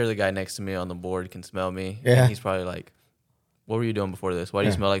 I'm sure the guy next to me on the board can smell me. Yeah. And he's probably like, what were you doing before this? Why do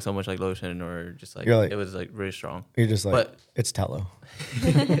you Yeah. smell like so much like lotion or just like, You're like- it was like really strong. You're just like, But- it's tallow.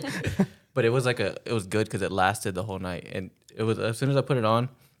 But it was it was good because it lasted the whole night. And it was, as soon as I put it on,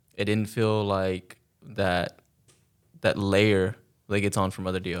 it didn't feel like that layer like it's on from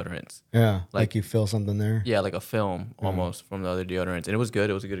other deodorants. Yeah, like Like- you feel something there. Yeah, like a film almost from the other deodorants. And it was good.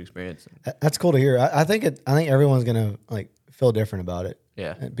 It was a good experience. That's cool to hear. I think everyone's gonna like feel different about it.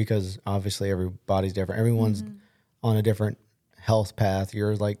 Yeah. Because obviously everybody's different. Everyone's on a different health path.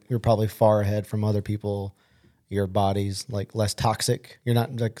 You're probably far ahead from other people. Your body's like less toxic. You're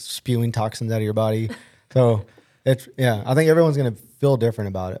not like spewing toxins out of your body. So I think everyone's gonna feel different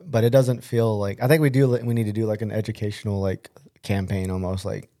about it. But it doesn't feel like I think we need to do like an educational like campaign almost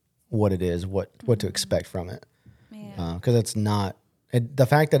like what it is, what to expect from it. Yeah. Because it's not the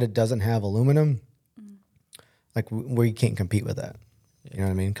fact that it doesn't have aluminum, like we can't compete with that. You know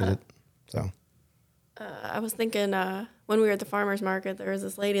what I mean? I was thinking when we were at the farmer's market, there was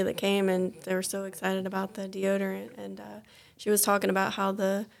this lady that came and they were so excited about the deodorant. And she was talking about how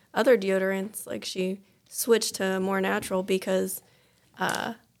the other deodorants, like she switched to more natural because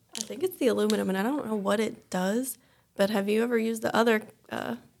I think it's the aluminum and I don't know what it does. But have you ever used the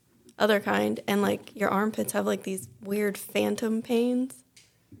other kind and like your armpits have like these weird phantom pains?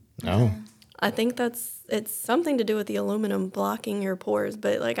 No. I think it's something to do with the aluminum blocking your pores.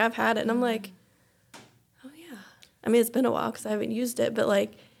 But like I've had it and I'm like, oh yeah. I mean, it's been a while because I haven't used it, but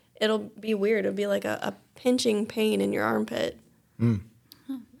like it'll be weird. It'll be like a pinching pain in your armpit.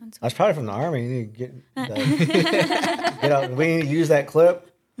 That's probably from the army. You need to get out. We need to use that clip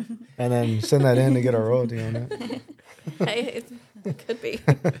and then send that in to get our royalty on it. Hey, it could be.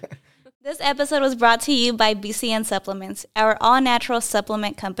 This episode was brought to you by BCN Supplements, our all-natural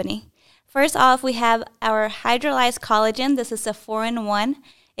supplement company. First off, we have our hydrolyzed collagen. This is a 4-in-1.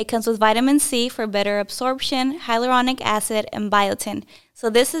 It comes with vitamin C for better absorption, hyaluronic acid, and biotin. So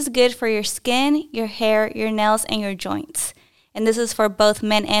this is good for your skin, your hair, your nails, and your joints. And this is for both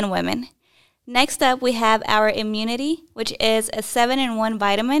men and women. Next up, we have our immunity, which is a 7-in-1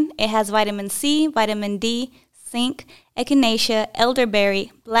 vitamin. It has vitamin C, vitamin D, zinc, echinacea,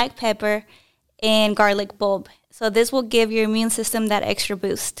 elderberry, black pepper, and garlic bulb. So this will give your immune system that extra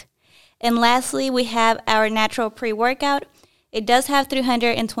boost. And lastly, we have our natural pre-workout. It does have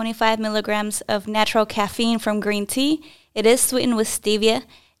 325 milligrams of natural caffeine from green tea. It is sweetened with stevia,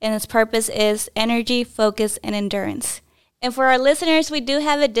 and its purpose is energy, focus, and endurance. And for our listeners, we do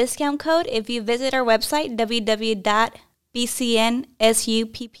have a discount code. If you visit our website,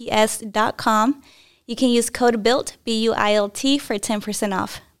 www.bcnsupps.com, you can use code BUILT, B-U-I-L-T, for 10%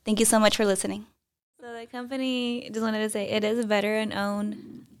 off. Thank you so much for listening. So the company, just wanted to say, it is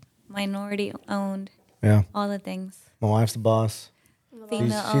veteran-owned, minority-owned, Yeah. all the things. My wife's the boss.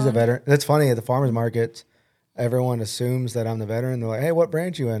 Female-owned. She's a veteran. That's funny. At the farmers markets, everyone assumes that I'm the veteran. They're like, hey, what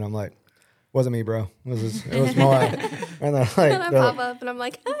branch you in? I'm like, wasn't me, bro. It was my wife. And they're like, And I pop up and I'm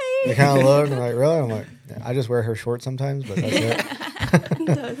like, they hey. kind of look and they're like, really? I'm like, yeah, I just wear her shorts sometimes, but that's it. He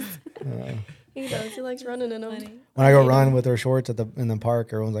does. He does. He likes running in them. When I go run with her shorts in the park,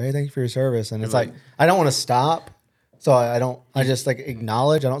 everyone's like, hey, thank you for your service. And it's like, I don't want to stop. So I just like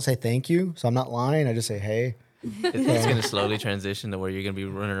acknowledge. I don't say thank you. So I'm not lying. I just say, hey. It's gonna slowly transition to where you're gonna be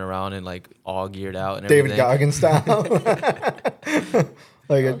running around and like all geared out and everything. David Goggins style.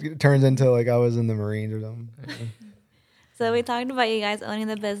 Like it turns into like I was in the Marines or something. So we talked about you guys owning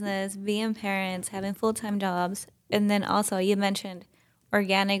the business, being parents, having full-time jobs, and then also you mentioned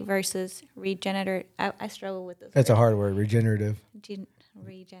organic versus regenerative. I struggle with this. It's a hard word, regenerative.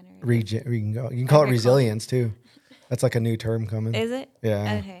 Regenerative. You can call it resilience too. That's like a new term coming. Is it?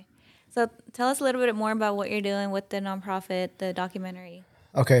 Yeah. Okay. So tell us a little bit more about what you're doing with the nonprofit, the documentary.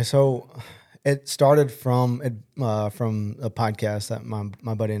 Okay, so it started from a podcast that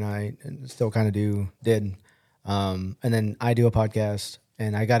my buddy and I still kind of did, and then I do a podcast,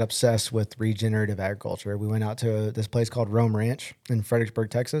 and I got obsessed with regenerative agriculture. We went out to this place called Rome Ranch in Fredericksburg,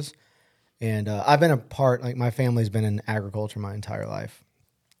 Texas, and I've been a part. Like my family's been in agriculture my entire life.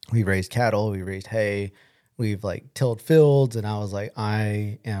 We raised cattle, we raised hay. We've like tilled fields, and I was like,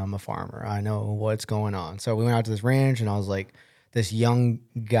 I am a farmer. I know what's going on. So we went out to this ranch, and I was like, this young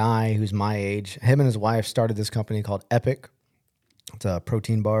guy who's my age, him and his wife started this company called Epic. It's a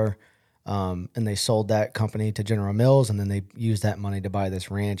protein bar, and they sold that company to General Mills, and then they used that money to buy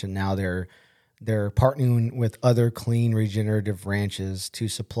this ranch, and now they're partnering with other clean regenerative ranches to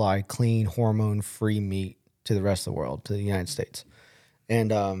supply clean hormone-free meat to the rest of the world, to the United States.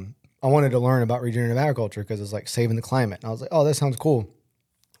 And I wanted to learn about regenerative agriculture because it's like saving the climate. And I was like, oh, that sounds cool.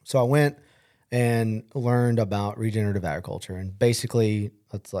 So I went and learned about regenerative agriculture. And basically,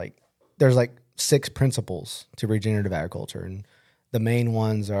 it's like there's like 6 principles to regenerative agriculture. And the main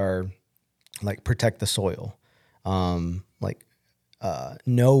ones are like protect the soil, know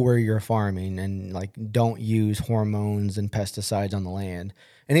where you're farming, and like don't use hormones and pesticides on the land.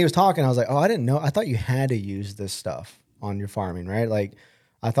 And he was talking, I was like, oh, I didn't know. I thought you had to use this stuff on your farming, right? Like,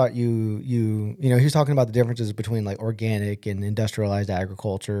 I thought you know, he was talking about the differences between like organic and industrialized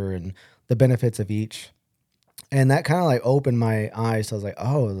agriculture and the benefits of each. And that kind of like opened my eyes. So I was like,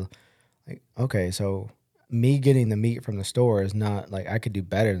 oh, like, okay, so me getting the meat from the store is not like, I could do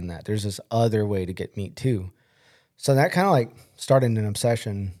better than that. There's this other way to get meat too. So that kind of like started an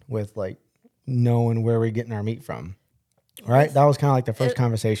obsession with like knowing where we're getting our meat from. Right? That was kind of like the first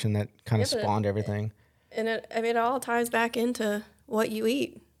conversation that kind of spawned everything. And it all ties back into what you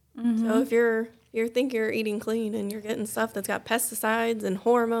eat. Mm-hmm. So if you think you're eating clean and you're getting stuff that's got pesticides and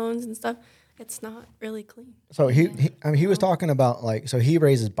hormones and stuff, it's not really clean. So he was talking about like, so he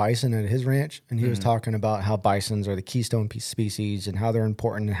raises bison at his ranch, and he was talking about how bisons are the keystone species and how they're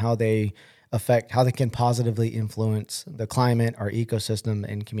important and how they can positively influence the climate, our ecosystem,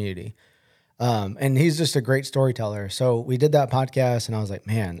 and community. And he's just a great storyteller. So we did that podcast, and I was like,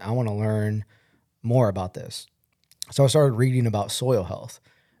 man, I want to learn more about this. So I started reading about soil health,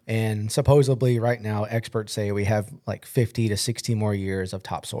 and supposedly right now experts say we have like 50 to 60 more years of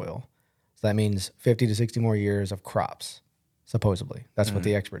topsoil. So that means 50 to 60 more years of crops, supposedly. That's what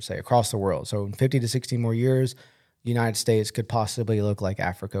the experts say across the world. So in 50 to 60 more years, the United States could possibly look like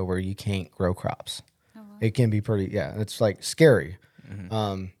Africa where you can't grow crops. Oh, wow. It can be pretty, it's like scary.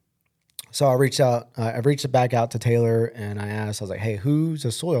 Mm-hmm. So I reached back out to Taylor, and I was like, hey, who's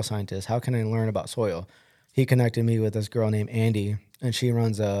a soil scientist? How can I learn about soil? He connected me with this girl named Andy, and she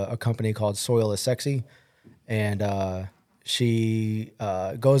runs a company called Soil is Sexy, and she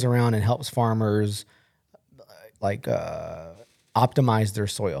goes around and helps farmers optimize their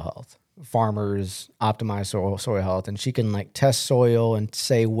soil health. Farmers optimize soil health, and she can test soil and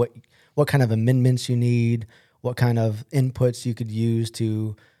say what kind of amendments you need, what kind of inputs you could use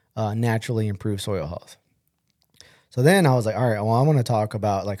to naturally improve soil health. So then I was like, all right, well, I want to talk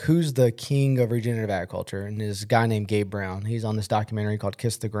about who's the king of regenerative agriculture, and this guy named Gabe Brown. He's on this documentary called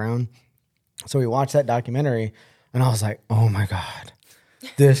Kiss the Ground. So we watched that documentary, and I was like, oh my God,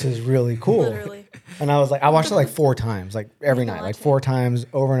 this is really cool. Literally. And I was like, I watched it 4 times, every night, 4 times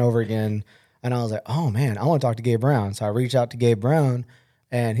over and over again. And I was like, oh man, I want to talk to Gabe Brown. So I reached out to Gabe Brown,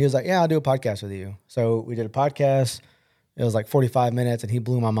 and he was like, yeah, I'll do a podcast with you. So we did a podcast. It was 45 minutes, and he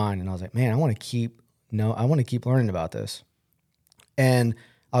blew my mind. And I was like, man, I want to keep learning about this. And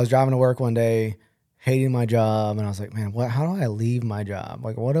I was driving to work one day, hating my job, and I was like, man, how do I leave my job?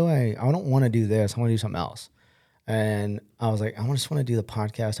 I don't want to do this. I want to do something else. And I was like, I just want to do the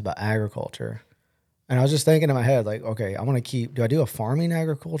podcast about agriculture. And I was just thinking in my head, okay, do I do a farming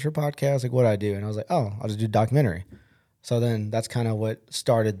agriculture podcast? What do I do? And I was like, oh, I'll just do a documentary. So then that's kind of what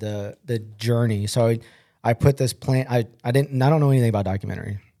started the journey. So I put this plan. I don't know anything about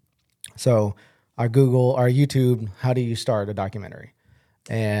documentary. So I Google or YouTube, how do you start a documentary?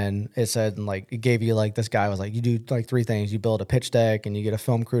 And it said, it gave you this guy was you do 3 things. You build a pitch deck and you get a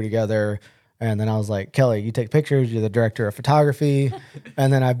film crew together. And then I was like, Kelly, you take pictures. You're the director of photography.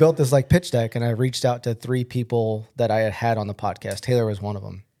 And then I built this pitch deck, and I reached out to 3 people that I had on the podcast. Taylor was one of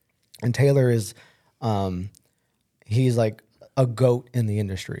them. And Taylor is, he's a goat in the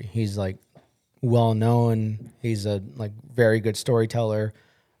industry. He's well known. He's a very good storyteller.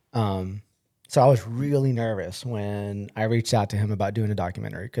 So I was really nervous when I reached out to him about doing a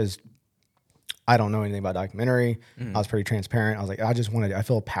documentary, because I don't know anything about documentary. I was pretty transparent. I was like, I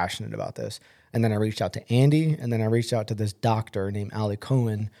feel passionate about this. And then I reached out to Andy, and then I reached out to this doctor named Allie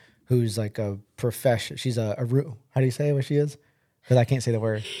Cohen, who's a profession. She's how do you say what she is? Because I can't say the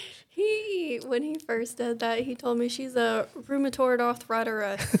word. When he first did that, he told me she's a rheumatoid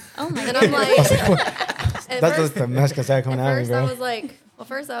arthritis. Oh my And God. I'm like, That's just the Mexican side coming out of me, first I bro. was like, well,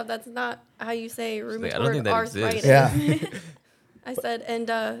 first off, that's not how you say like, I don't think rheumatoid that arthritis. exists. Yeah. I said,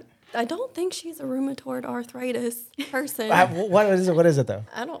 and I don't think she's a rheumatoid arthritis person. What is it though?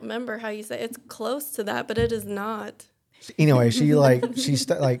 I don't remember how you say it. It's close to that, but it is not. Anyway, she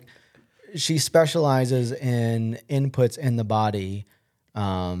specializes in inputs in the body,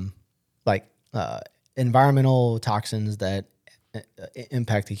 environmental toxins that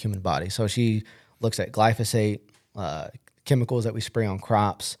impact the human body. So she looks at glyphosate, chemicals that we spray on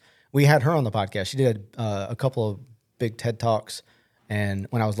crops. We had her on the podcast. She did a couple of big TED Talks. And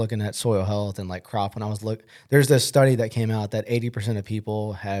when I was looking at soil health and crop, there's this study that came out that 80% of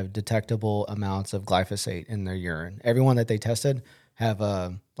people have detectable amounts of glyphosate in their urine. Everyone that they tested have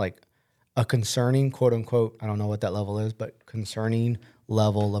a concerning, quote unquote, I don't know what that level is, but concerning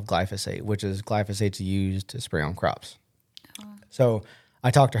level of glyphosate, which is glyphosate's used to spray on crops. Oh. So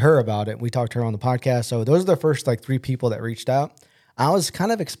I talked to her about it. We talked to her on the podcast. So those are the first 3 people that reached out. I was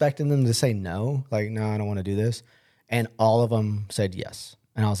kind of expecting them to say no, no, I don't want to do this. And all of them said yes.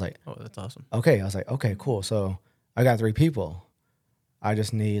 And I was like, oh, that's awesome. Okay. I was like, okay, cool. So I got 3 people. I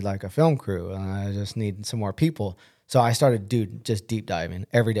just need a film crew, and I just need some more people. So I started, just deep diving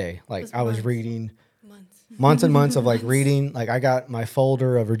every day. I was reading months and months of reading. I got my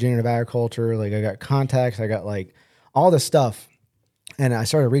folder of regenerative agriculture. I got contacts. I got all this stuff. And I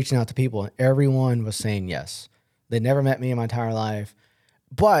started reaching out to people, and everyone was saying yes. They never met me in my entire life.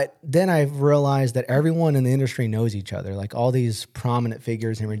 But then I realized that everyone in the industry knows each other, all these prominent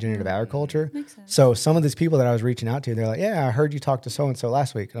figures in regenerative agriculture. Makes sense. So some of these people that I was reaching out to, they're like, yeah, I heard you talk to so-and-so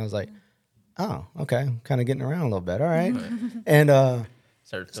last week. And I was like, oh, okay. Kind of getting around a little bit. All right. And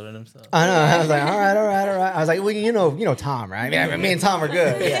Started feeling himself. I know. I was like, all right. I was like, well, you know Tom, right? Yeah, me and Tom are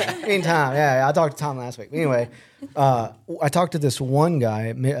good. Yeah, me and Tom. Yeah, I talked to Tom last week. Anyway, I talked to this one guy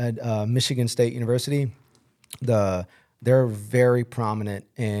at Michigan State University. They're very prominent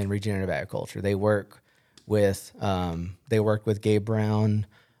in regenerative agriculture. They worked with Gabe Brown.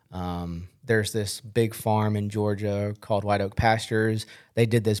 There's this big farm in Georgia called White Oak Pastures. They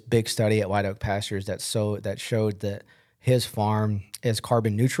did this big study at White Oak Pastures that showed that his farm is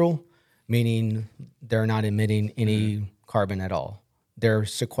carbon neutral, meaning they're not emitting any carbon at all. They're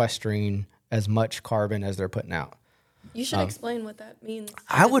sequestering as much carbon as they're putting out. You should explain what that means.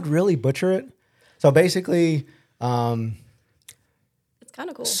 I would really butcher it. So basically, it's kind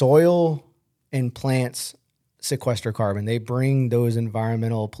of cool. Soil and plants sequester carbon. They bring those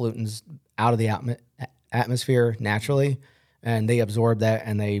environmental pollutants out of the atmosphere naturally, and they absorb that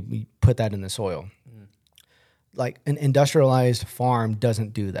and they put that in the soil. Like an industrialized farm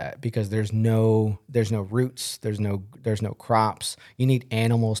doesn't do that because there's no roots, there's no crops. You need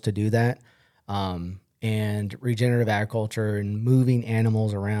animals to do that. And regenerative agriculture and moving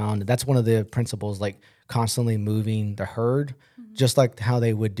animals around, that's one of the principles, like constantly moving the herd, just like how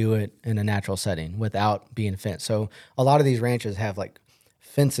they would do it in a natural setting without being fenced. So a lot of these ranches have like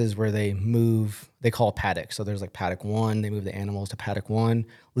fences where they move, they call paddocks. So there's like paddock 1, they move the animals to paddock 1,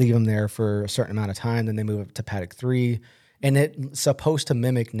 leave them there for a certain amount of time, then they move up to paddock 3. And it's supposed to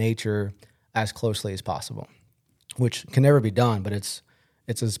mimic nature as closely as possible, which can never be done, but it's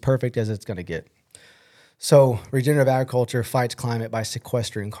as perfect as it's going to get. So regenerative agriculture fights climate by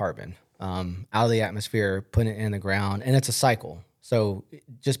sequestering carbon out of the atmosphere, putting it in the ground, and it's a cycle. So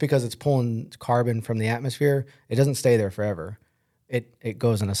just because it's pulling carbon from the atmosphere, it doesn't stay there forever. It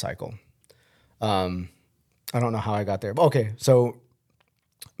goes in a cycle. I don't know how I got there, but okay. So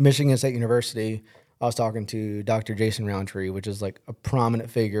Michigan State University, I was talking to Dr. Jason Roundtree, which is like a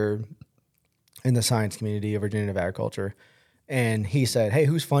prominent figure in the science community of regenerative agriculture. And he said, hey,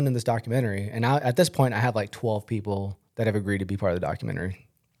 who's funding this documentary? And at this point, I have like 12 people that have agreed to be part of the documentary.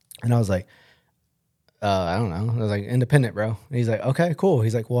 And I was like, I don't know. I was like, independent, bro. And he's like, okay, cool.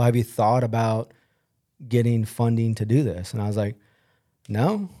 He's like, well, have you thought about getting funding to do this? And I was like,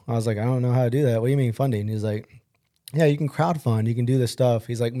 no. I was like, I don't know how to do that. What do you mean funding? He's like, yeah, you can crowdfund. You can do this stuff.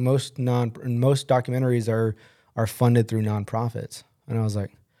 He's like, most documentaries are funded through nonprofits. And I was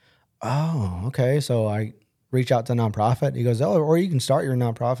like, oh, okay. So I reach out to a nonprofit. He goes, oh, or you can start your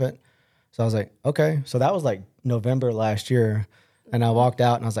nonprofit. So I was like, okay. So that was like November last year. And I walked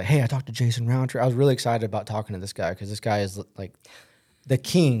out and I was like, hey, I talked to Jason Roundtree. I was really excited about talking to this guy because this guy is like the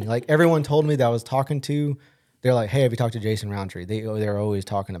king. Like everyone told me that I was talking to, they're like, hey, have you talked to Jason Roundtree? They're always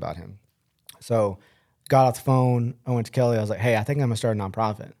talking about him. So got off the phone. I went to Kelly. I was like, hey, I think I'm going to start a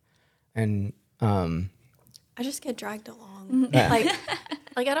nonprofit. And I just get dragged along.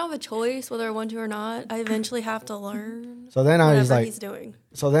 Like I don't have a choice whether I want to or not. I eventually have to learn. So then I was like, he's doing.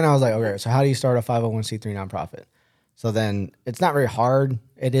 So then I was like, okay, so how do you start a 501c3 nonprofit? So then it's not very hard.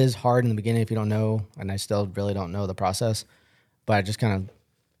 It is hard in the beginning if you don't know, and I still really don't know the process, but I just kind of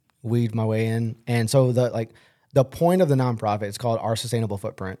weaved my way in. And so the point of the nonprofit, it's called Our Sustainable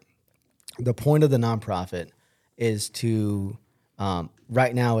Footprint. The point of the nonprofit is to,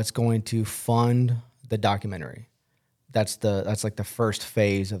 right now it's going to fund the documentary. That's like the first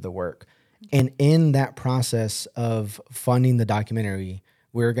phase of the work. And in that process of funding the documentary,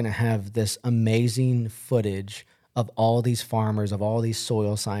 we're going to have this amazing footage of all these farmers, of all these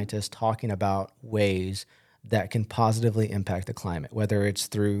soil scientists talking about ways that can positively impact the climate, whether it's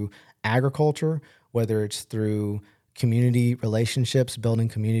through agriculture, whether it's through community relationships, building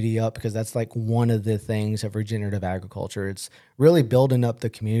community up, because that's like one of the things of regenerative agriculture. It's really building up the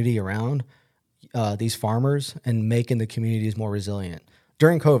community around these farmers and making the communities more resilient.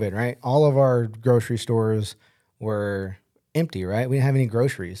 During COVID, right, all of our grocery stores were empty, right? We didn't have any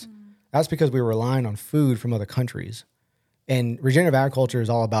groceries. That's because we were relying on food from other countries. And regenerative agriculture is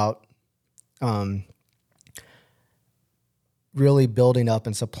all about really building up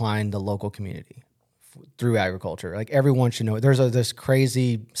and supplying the local community through agriculture. Like everyone should know. There's this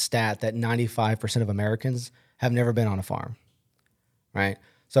crazy stat that 95% of Americans have never been on a farm, right?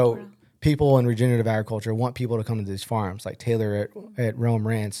 So people in regenerative agriculture want people to come to these farms. Like Taylor at Rome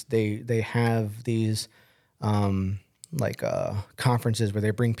Ranch, they have these conferences where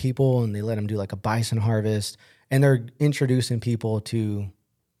they bring people and they let them do like a bison harvest, and they're introducing people to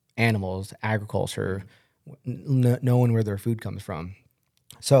animals, agriculture, knowing where their food comes from.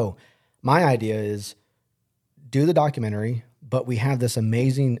 So my idea is do the documentary, but we have this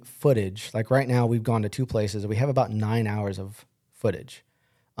amazing footage. Like right now we've gone to 2 places. We have about 9 hours of footage.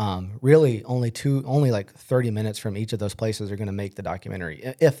 Really only like 30 minutes from each of those places are going to make the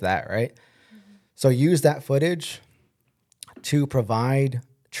documentary, if that, right? Mm-hmm. So use that footage to provide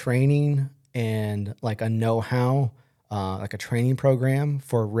training and like a know-how, like a training program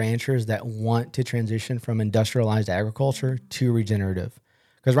for ranchers that want to transition from industrialized agriculture to regenerative.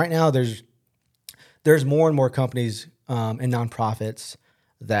 Because right now there's more and more companies and nonprofits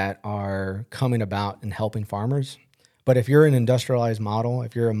that are coming about and helping farmers. But if you're an industrialized model,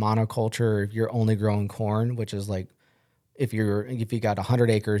 if you're a monoculture, if you're only growing corn, which is like if you got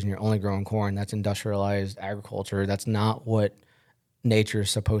 100 acres and you're only growing corn, that's industrialized agriculture. That's not what nature is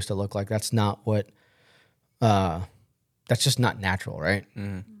supposed to look like. That's not what that's just not natural, right?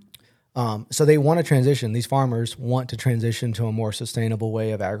 Mm. So they want to transition. These farmers want to transition to a more sustainable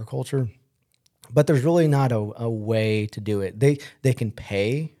way of agriculture, but there's really not a way to do it. They can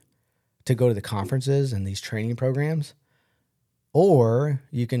pay to go to the conferences and these training programs, or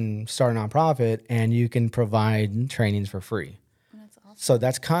you can start a nonprofit and you can provide trainings for free. That's awesome. So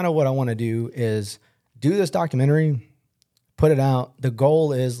that's kind of what I want to do is do this documentary, put it out. The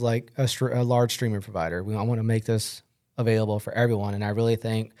goal is like a large streaming provider. I want to make this available for everyone. And I really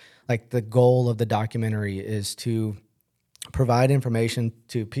think like the goal of the documentary is to provide information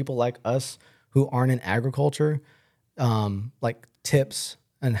to people like us who aren't in agriculture, like tips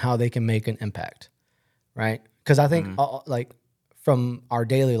on how they can make an impact, right? Because I think like from our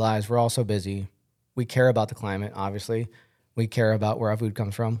daily lives, we're all so busy. We care about the climate, obviously. We care about where our food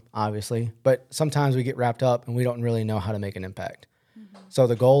comes from, obviously. But sometimes we get wrapped up and we don't really know how to make an impact. So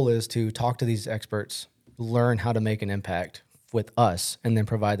the goal is to talk to these experts, learn how to make an impact with us, and then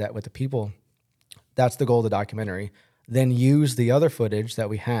provide that with the people. That's the goal of the documentary. Then use the other footage that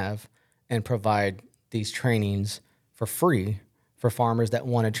we have and provide these trainings for free for farmers that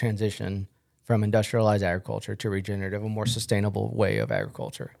want to transition from industrialized agriculture to regenerative, a more sustainable way of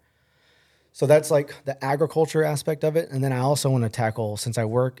agriculture. So that's like the agriculture aspect of it. And then I also want to tackle, since I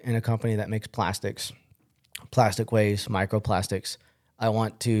work in a company that makes plastics, plastic waste, microplastics, I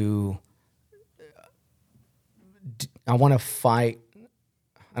want to fight.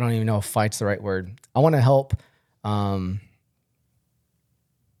 I don't even know if fight's the right word. I want to help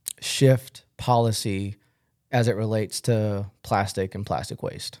shift policy as it relates to plastic and plastic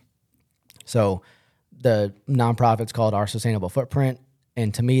waste. So the nonprofit's called Our Sustainable Footprint.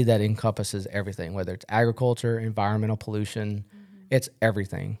 And to me, that encompasses everything, whether it's agriculture, environmental pollution, it's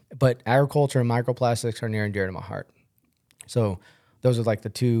everything. But agriculture and microplastics are near and dear to my heart. So those are like the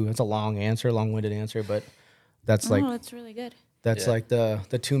two. It's a long-winded answer, but that's like that's really good. that's like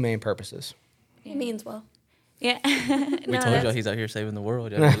the two main purposes. It means well. Yeah. We told y'all he's out here saving the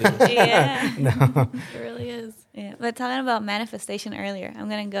world. Y'all believe us. Yeah. It really is. Yeah. But talking about manifestation earlier, I'm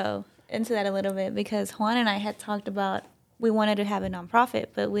going to go into that a little bit because Juan and I had talked about we wanted to have a nonprofit,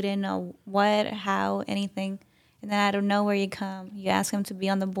 but we didn't know what, how, anything. And then out of nowhere you come, you ask him to be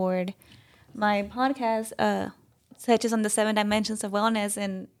on the board. My podcast touches on the 7 dimensions of wellness,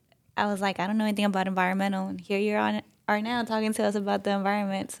 and I was like, I don't know anything about environmental, and here you are now talking to us about the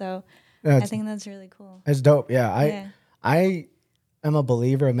environment. So I think that's really cool. It's dope. Yeah. I am a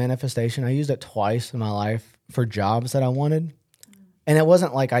believer of manifestation. I used it twice in my life for jobs that I wanted. And it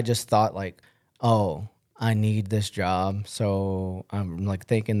wasn't like I just thought like, oh, I need this job, so I'm like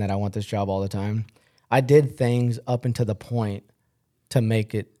thinking that I want this job all the time. I did things up until the point to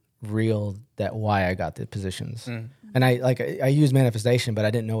make it real that why I got the positions. And I used manifestation, but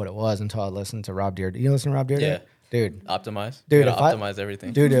I didn't know what it was until I listened to Rob Deerdeck. You listen to Rob Deerdeck? Yeah. Dude. Optimize. Dude, You gotta optimize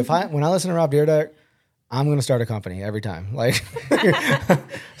everything. Dude, when I listen to Rob Deerdeck, I'm gonna start a company every time. Like,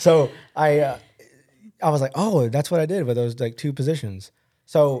 so I was like, oh, that's what I did with those like 2 positions.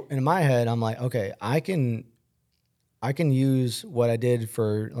 So in my head, I'm like, okay, I can use what I did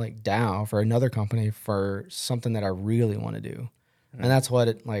for like Dow for another company for something that I really want to do, and that's what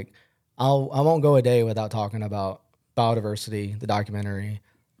it like. I won't go a day without talking about biodiversity, the documentary,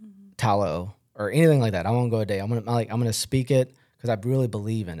 tallow, or anything like that. I won't go a day. I'm gonna speak it because I really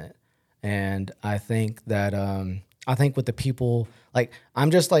believe in it, and I think that with the people, like I'm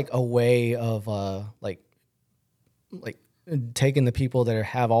just like a way of like taking the people that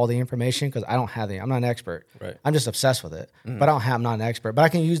have all the information, because I don't have I'm not an expert. Right. I'm just obsessed with it, but I'm not an expert. But I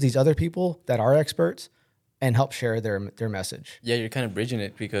can use these other people that are experts and help share their message. Yeah, you're kind of bridging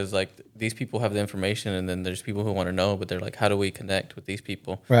it because like these people have the information, and then there's people who want to know, but they're like, how do we connect with these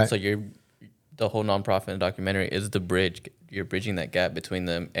people? Right. So the whole nonprofit and documentary is the bridge. You're bridging that gap between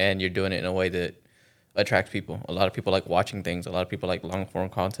them, and you're doing it in a way that attracts people. A lot of people like watching things. A lot of people like long form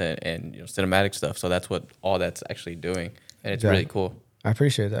content and cinematic stuff. So that's what all that's actually doing, and it's really cool. I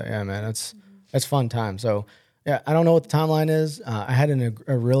appreciate that. Yeah, man, that's fun time. So yeah, I don't know what the timeline is. I had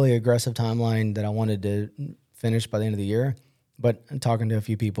a really aggressive timeline that I wanted to finish by the end of the year, but talking to a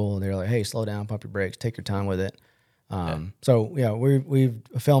few people, they're like, hey, slow down, pump your brakes, take your time with it. So yeah, we've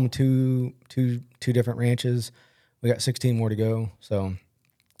filmed two different ranches. We got 16 more to go. So,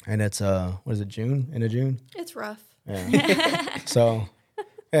 and it's what is it, June? End of June? It's rough. Yeah. So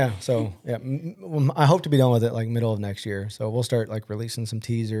I hope to be done with it like middle of next year. So we'll start like releasing some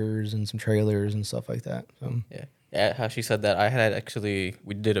teasers and some trailers and stuff like that. So yeah. How she said that, I had actually,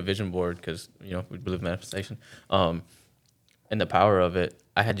 we did a vision board because we believe in manifestation, and the power of it.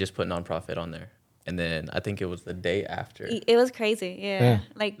 I had just put nonprofit on there. And then I think it was the day after. It was crazy, yeah.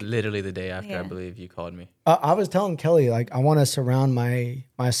 Like literally the day after, I believe you called me. I was telling Kelly, like, I want to surround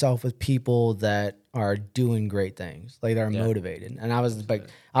myself with people that are doing great things, like that are motivated. And I was like,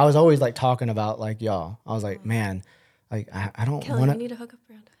 I was always like talking about like y'all. I was like, man, like I don't Kelly, want you need to hook up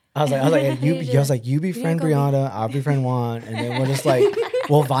Brenda. I was like, you befriend call me. Brianna, I'll befriend Juan, and then we'll just like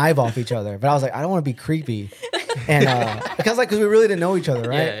we'll vibe off each other. But I was like, I don't want to be creepy, and because we really didn't know each other,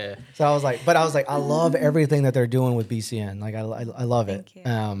 right? Yeah. So I was like, I love everything that they're doing with BCN. Like I love it. Thank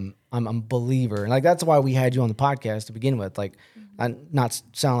you. I'm a believer, and like that's why we had you on the podcast to begin with. Like, I not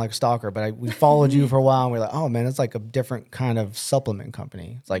sound like a stalker, but we followed you for a while, and we're like, oh man, it's like a different kind of supplement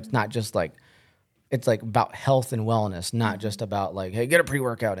company. It's like not just like. It's like about health and wellness, not just about like, hey, get a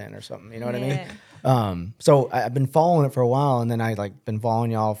pre-workout in or something. You know what I mean? So I've been following it for a while, and then I like been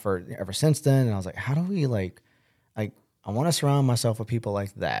following y'all for ever since then. And I was like, how do we like I want to surround myself with people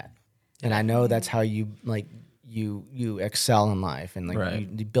like that. And I know that's how you like you excel in life and like Right.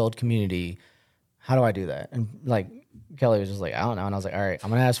 you build community. How do I do that? And like Kelly was just like, I don't know. And I was like, all right, I'm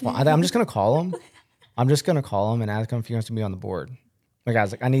gonna ask. I'm just gonna call him. I'm just gonna call him and ask him if he wants to be on the board. Like I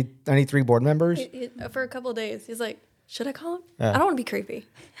was like, I need 3 board members. For a couple of days, he's like, should I call him? Yeah. I don't want to be creepy.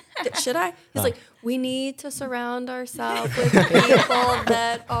 Should I? He's like, we need to surround ourselves with people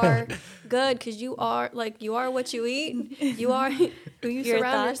that are good because you are what you eat. You are who you Your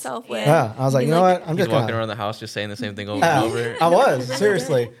surround thoughts? yourself with. Yeah, I was like, He's you know like- what? I'm He's just walking gonna. around the house just saying the same thing over and over. I was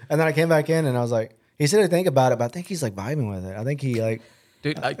seriously, and then I came back in and I was like, he said to think about it, but I think he's like vibing with it. I think he like.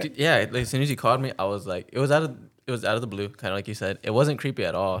 Dude, like, as soon as you called me, I was like, it was out of the blue, kind of like you said. It wasn't creepy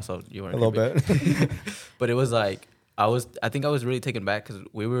at all, so you weren't A little creepy. bit. But it was like I think I was really taken back because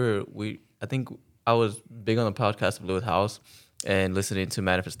I think I was big on the podcast of Lewis House and listening to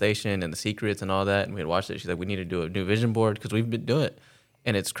Manifestation and The Secrets and all that, and we had watched it. She's like, we need to do a new vision board because we've been doing it,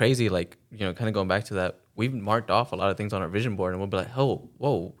 and it's crazy. Like, you know, kind of going back to that, we've marked off a lot of things on our vision board, and we'll be like, oh,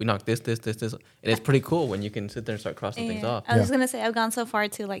 whoa, we knocked this, and it's pretty cool when you can sit there and start crossing things off. I was gonna say I've gone so far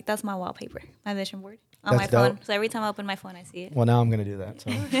to like that's my wallpaper, my vision board on That's my phone. dope. So every time I open my phone, I see it. Well, now I'm gonna do that. So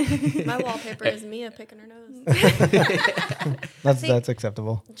My wallpaper is Mia picking her nose. that's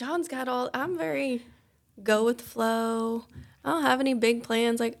acceptable. John's got all. I'm very go with the flow. I don't have any big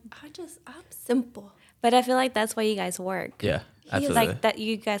plans. Like I'm simple. But I feel like that's why you guys work. Yeah, It's absolutely. like that.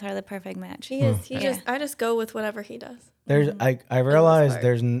 You guys are the perfect match. He is. Yeah. I just go with whatever he does. There's I realize part.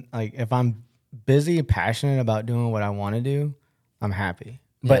 there's like if I'm busy and passionate about doing what I want to do, I'm happy.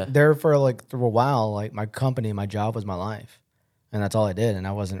 But Yeah. there for like through a while, like my company, my job was my life, and that's all I did, and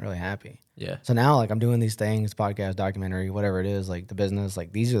I wasn't really happy. Yeah. So now like I'm doing these things, podcast, documentary, whatever it is, like the business,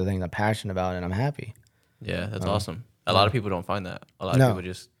 like these are the things I'm passionate about, and I'm happy. Yeah, that's awesome. A lot of people don't find that. A lot No. of people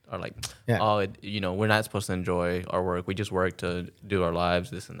just are like, Yeah. oh, we're not supposed to enjoy our work. We just work to do our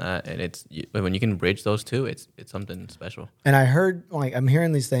lives, this and that. And when you can bridge those two, it's something special. And I heard like I'm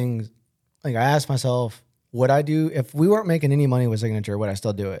hearing these things. Like I asked myself, would I do if we weren't making any money with Signature? Would I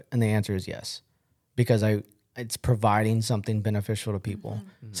still do it? And the answer is yes, because it's providing something beneficial to people.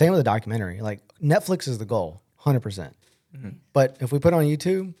 Same with the documentary. Like Netflix is the goal, 100%. But if we put it on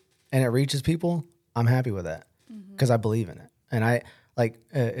YouTube and it reaches people, I'm happy with that because I believe in it. And I like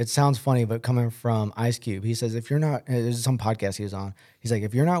it sounds funny, but coming from Ice Cube, he says if you're not, there's some podcast he was on. He's like,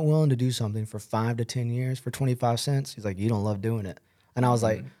 if you're not willing to do something for 5 to 10 years for 25 cents, he's like, you don't love doing it. And I was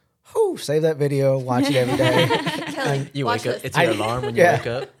like, whew, save that video, watch it every day. Kelly, You watch wake up, this. it's your alarm when you wake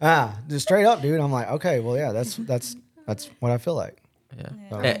up. Just straight up, dude. I'm like, okay, well, yeah, that's what I feel like. Yeah.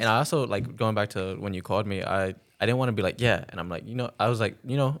 Yeah. And I also, like, going back to when you called me, I didn't want to be like, yeah. And I'm like, I was like,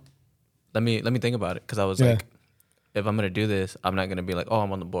 let me think about it. Because I was Yeah. like, if I'm going to do this, I'm not going to be like, oh,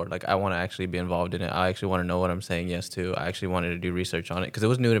 I'm on the board. Like, I want to actually be involved in it. I actually want to know what I'm saying yes to. I actually wanted to do research on it because it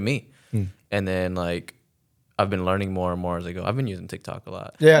was new to me. And then, like, I've been learning more and more as I go. I've been using TikTok a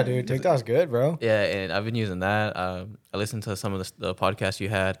lot. Yeah, dude, TikTok's good, bro. Yeah, and I've been using that. I listened to some of the podcasts you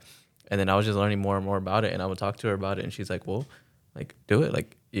had, and then I was just learning more and more about it. And I would talk to her about it, and she's like, "Well, like, do it.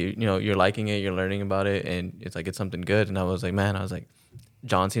 Like, you're liking it, you're learning about it, and it's like it's something good." And I was like, "Man," I was like,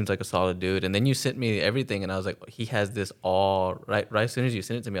 "John seems like a solid dude." And then you sent me everything, and I was like, "He has this all right." Right as soon as you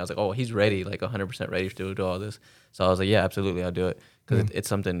sent it to me, I was like, "Oh, he's ready, like 100% ready to do all this." So I was like, "Yeah, absolutely, I'll do it." Because it's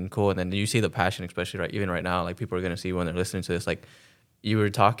something cool. And then you see the passion, especially even right now, like people are going to see when they're listening to this, like you were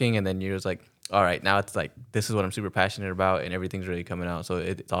talking and then you was like, all right, now it's like, this is what I'm super passionate about and everything's really coming out. So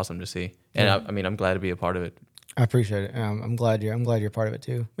it's awesome to see. And I mean, I'm glad to be a part of it. I appreciate it. I'm glad you're part of it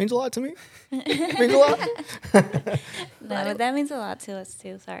too. Means a lot to me. Means a lot. No, but that means a lot to us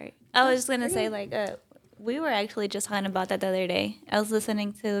too. Sorry. I was just gonna say like we were actually just talking about that the other day. I was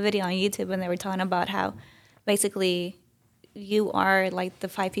listening to a video on YouTube and they were talking about how basically you are like the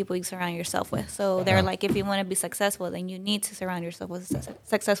 5 people you surround yourself with. So they're like, if you want to be successful, then you need to surround yourself with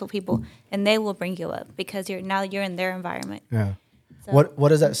successful people, and they will bring you up because you're in their environment. Yeah. So,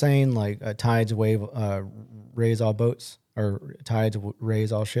 What is that saying? Like tides raise all boats, or tides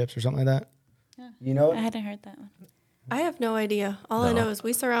raise all ships, or something like that. Yeah. You know I it? hadn't heard that one. I have no idea. All I No. know is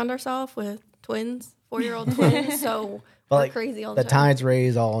we surround ourselves with twins, 4-year-old twins, so But we're like crazy all the the time. tides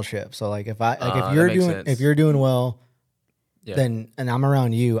raise all ships. So like if that you're makes doing sense. if you're doing well, Yeah. then and I'm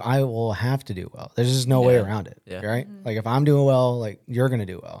around you, I will have to do well. There's just no way Yeah. around it. Yeah. Right? Like if I'm doing well, like you're gonna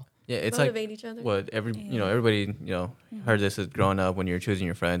do well. Yeah, it's Motivate like each other. what everybody heard this as growing up when you're choosing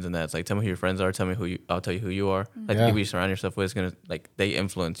your friends, and that's like, tell me who your friends are, I'll tell you who you are. Like the Yeah. people you surround yourself with is gonna, like, they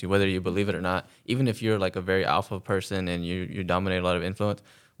influence you whether you believe it or not. Even if you're like a very alpha person and you dominate a lot of influence,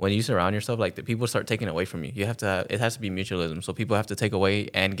 when you surround yourself, like the people start taking away from you. You have to it has to be mutualism. So people have to take away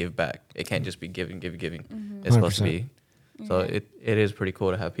and give back. It can't just be giving. It's supposed to be. So it is pretty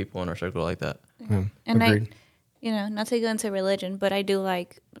cool to have people in our circle like that. Yeah. And Agreed. not to go into religion, but I do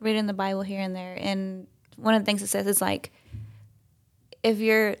like reading the Bible here and there. And one of the things it says is like, if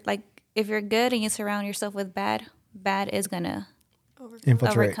you're good and you surround yourself with bad is gonna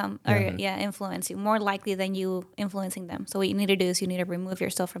Infiltrate. overcome or influence you more likely than you influencing them. So what you need to do is you need to remove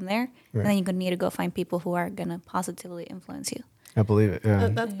yourself from there, and then you're gonna need to go find people who are gonna positively influence you. I believe it. Yeah.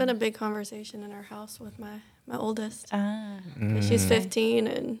 That's been a big conversation in our house with my oldest. Mm. She's 15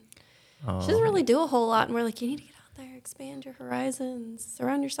 and she doesn't really do a whole lot. And we're like, you need to get out there, expand your horizons,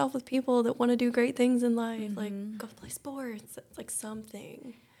 surround yourself with people that want to do great things in life, like go play sports, like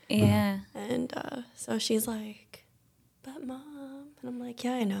something. Yeah. And so she's like, but Mom. And I'm like,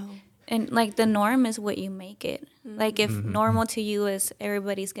 yeah, I know. And like the norm is what you make it. Like if normal to you is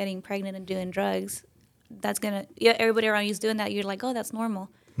everybody's getting pregnant and doing drugs, that's gonna everybody around you is doing that. You're like, oh, that's normal.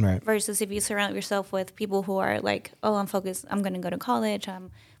 Right. Versus if you surround yourself with people who are like, oh, I'm focused. I'm gonna go to college.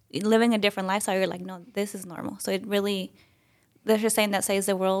 I'm living a different lifestyle. You're like, no, this is normal. So it really, there's just saying that says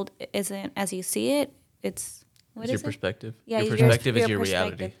the world isn't as you see it. It's what It's is your it? perspective. Yeah, your perspective is your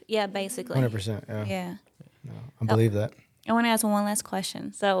perspective. reality. Yeah, basically. 100%. Yeah. Yeah. No, I believe that. I want to ask one last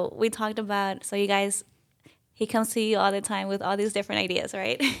question. So we talked about, so you guys, he comes to you all the time with all these different ideas,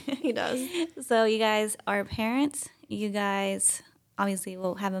 right? He does. So you guys are parents. You guys obviously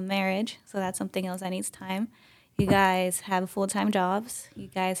will have a marriage. So that's something else that needs time. You guys have full-time jobs. You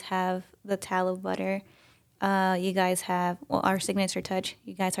guys have the tallow butter. You guys have, our Signature Touch.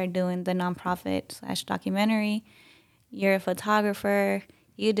 You guys are doing the nonprofit / documentary. You're a photographer.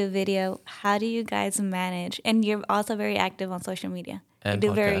 You do video. How do you guys manage? And you're also very active on social media. And you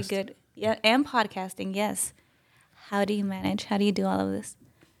do very podcast. good. Yeah, and podcasting, yes. How do you manage? How do you do all of this?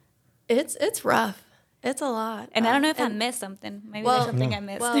 It's rough. It's a lot. And I don't know if I missed something. Maybe there's something I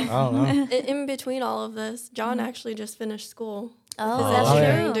missed. I don't know. in between all of this, John actually just finished school. Oh, His that's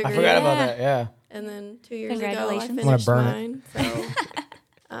engineering true. I degree. forgot about that. Yeah. And then 2 years ago, I Congratulations. I'm gonna finished burn mine.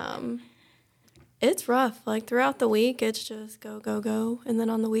 So, it's rough. Like throughout the week, it's just go, go, go. And then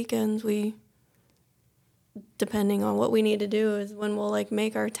on the weekends, depending on what we need to do, is when we'll like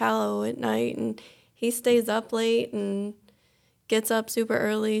make our tallow at night. And he stays up late and gets up super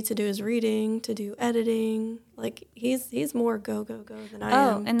early to do his reading, to do editing. Like he's more go, go, go than I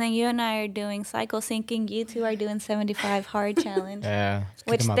Oh, am. and then you and I are doing cycle syncing. You two are doing 75 hard challenge. Yeah. It's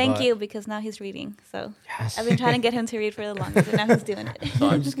Which kicking my thank butt. you, because now he's reading. So Yes. I've been trying to get him to read for the longest, and now he's doing it. So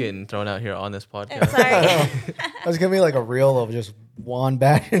I'm just getting thrown out here on this podcast. Sorry. That's gonna be like a reel of just one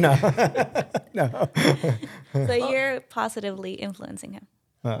bad. No. So you're positively influencing him.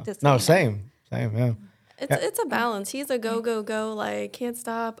 Just so No. you know. Same. Yeah. It's a balance. He's a go, go, go, like can't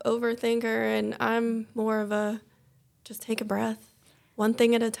stop, overthinker, and I'm more of a just take a breath, one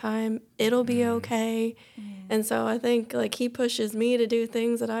thing at a time. It'll be okay. And so I think like he pushes me to do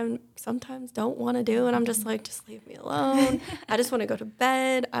things that I sometimes don't want to do, and I'm just like, just leave me alone. I just want to go to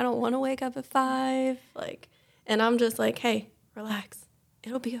bed. I don't want to wake up at 5. Like, and I'm just like, hey, relax.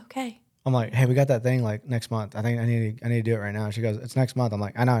 It'll be okay. I'm like, hey, we got that thing like next month. I think I need to do it right now. She goes, it's next month. I'm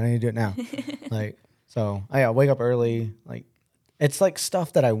like, I know, I need to do it now. Like, so I wake up early. Like, it's like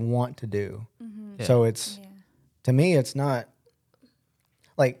stuff that I want to do. Yeah. So it's to me, it's not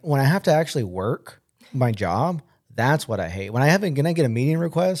like when I have to actually work my job. That's what I hate. When I get a meeting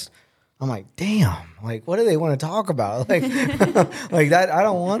request, I'm like, damn, like, what do they want to talk about? Like, like that, I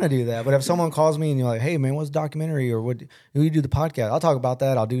don't want to do that. But if someone calls me and you're like, hey man, what's the documentary or what, you do the podcast? I'll talk about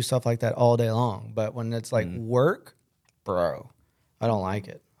that. I'll do stuff like that all day long. But when it's like work, bro, I don't like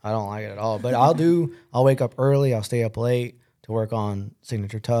it. I don't like it at all. But I'll wake up early. I'll stay up late to work on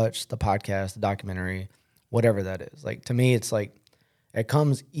Signature Touch, the podcast, the documentary, whatever that is. Like, to me, it's like, it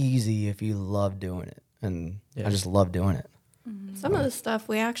comes easy if you love doing it. And I just love doing it. Some of the stuff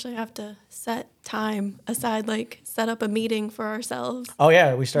we actually have to set time aside, like set up a meeting for ourselves Oh,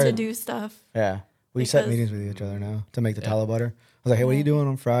 yeah. We to started. do stuff. Yeah. We set Because- meetings with each other now to make the tallow butter. I was like, hey, what are you doing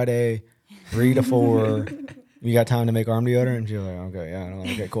on Friday? 3 to 4. You got time to make arm deodorant? And she's like, okay,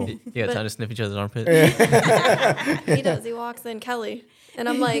 yeah, okay, cool. You got time to sniff each other's armpit? He does. He walks in, Kelly. And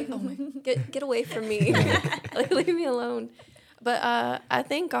I'm like, oh my, get away from me. Like, leave me alone. But I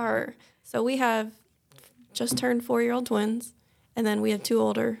think so we have just turned 4-year-old twins. And then we have 2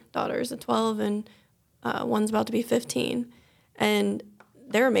 older daughters, a 12 and one's about to be 15. And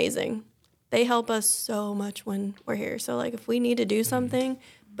they're amazing. They help us so much when we're here. So, like, if we need to do something,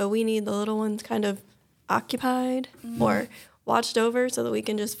 but we need the little ones kind of occupied or watched over so that we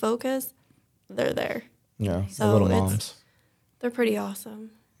can just focus, they're there. Yeah, So the little moms. They're pretty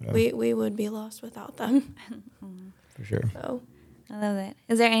awesome. Yeah. We would be lost without them. For sure. So I love that.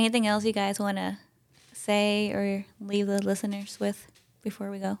 Is there anything else you guys want to say or leave the listeners with before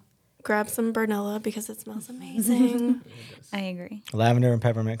we go? grab some Bernella because it smells amazing. I agree. Lavender and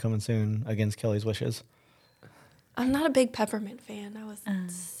peppermint coming soon against Kelly's wishes. I'm not a big peppermint fan. I was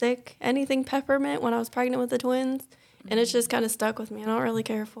sick. Anything peppermint when I was pregnant with the twins, and it's just kind of stuck with me. I don't really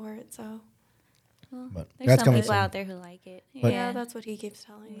care for it, so. Well, But there's that's some coming people soon. out there who like it. But- Yeah, that's what he keeps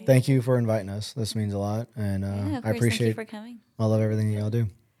telling me. Thank you for inviting us. This means a lot, and Yeah, of I course. Thank you appreciate for coming. I love everything y'all do.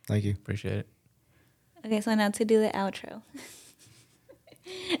 Thank you. Appreciate it. Okay, so now to do the outro.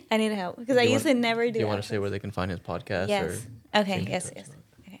 I need help because I used to never do. Do you want to outros. say where they can find his podcast? Yes. Or Okay. change Yes. it to Yes. something?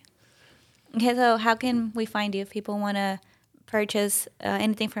 Okay. Okay. So, how can we find you if people want to purchase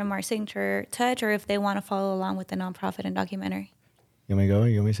anything from our Signature Touch, or if they want to follow along with the nonprofit and documentary? You want me to go?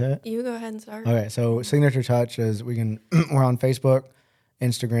 You want me to say it? You go ahead and start. Okay, so Signature Touch is we're on Facebook,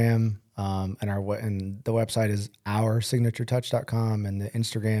 Instagram, and the website is oursignaturetouch.com, and the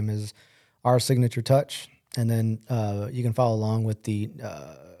Instagram is our Signature Touch, and then you can follow along with the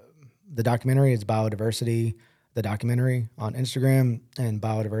documentary. It's Biodiversity, the documentary on Instagram, and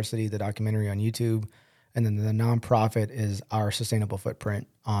Biodiversity, the documentary on YouTube, and then the nonprofit is Our Sustainable Footprint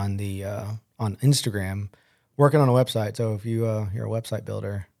on the on Instagram. Working on a website, so if you're a website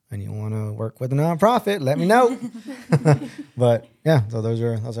builder and you want to work with a nonprofit, let me know. But yeah, so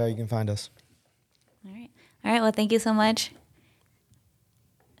that's how you can find us. All right. All right. Well, thank you so much.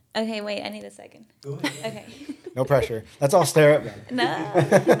 Okay. Wait. I need a second. Go ahead. Okay. No pressure. Let's all stare up. No.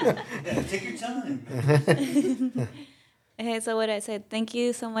 Yeah, take your time. Okay. So what I said. Thank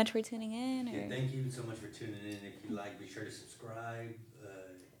you so much for tuning in. Or Yeah, thank you so much for tuning in. If you like, be sure to subscribe,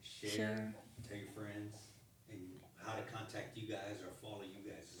 share, tell your friends, and how to contact you guys or follow you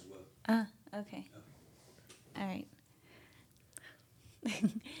guys as well. Okay. All right.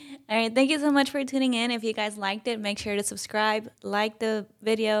 All right. Thank you so much for tuning in. If you guys liked it, make sure to subscribe, like the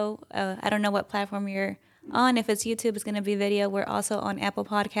video. I don't know what platform you're on. If it's YouTube, it's going to be video. We're also on Apple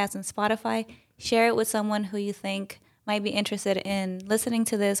Podcasts and Spotify. Share it with someone who you think might be interested in listening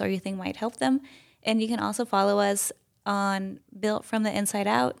to this or you think might help them. And you can also follow us on Built from the Inside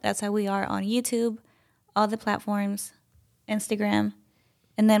Out. That's how we are on YouTube, all the platforms, Instagram.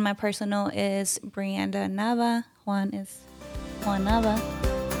 And then my personal is Brianda Nava. Juan is Juan Nava.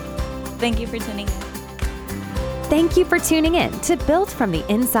 Thank you for tuning in. Thank you for tuning in to Built from the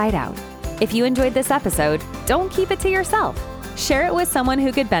Inside Out. If you enjoyed this episode, don't keep it to yourself. Share it with someone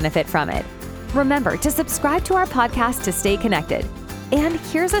who could benefit from it. Remember to subscribe to our podcast to stay connected. And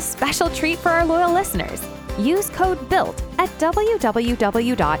here's a special treat for our loyal listeners. Use code BUILT at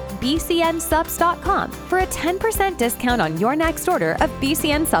www.bcnsubs.com for a 10% discount on your next order of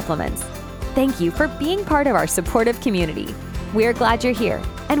BCN supplements. Thank you for being part of our supportive community. We're glad you're here,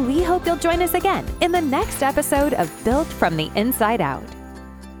 and we hope you'll join us again in the next episode of Built from the Inside Out.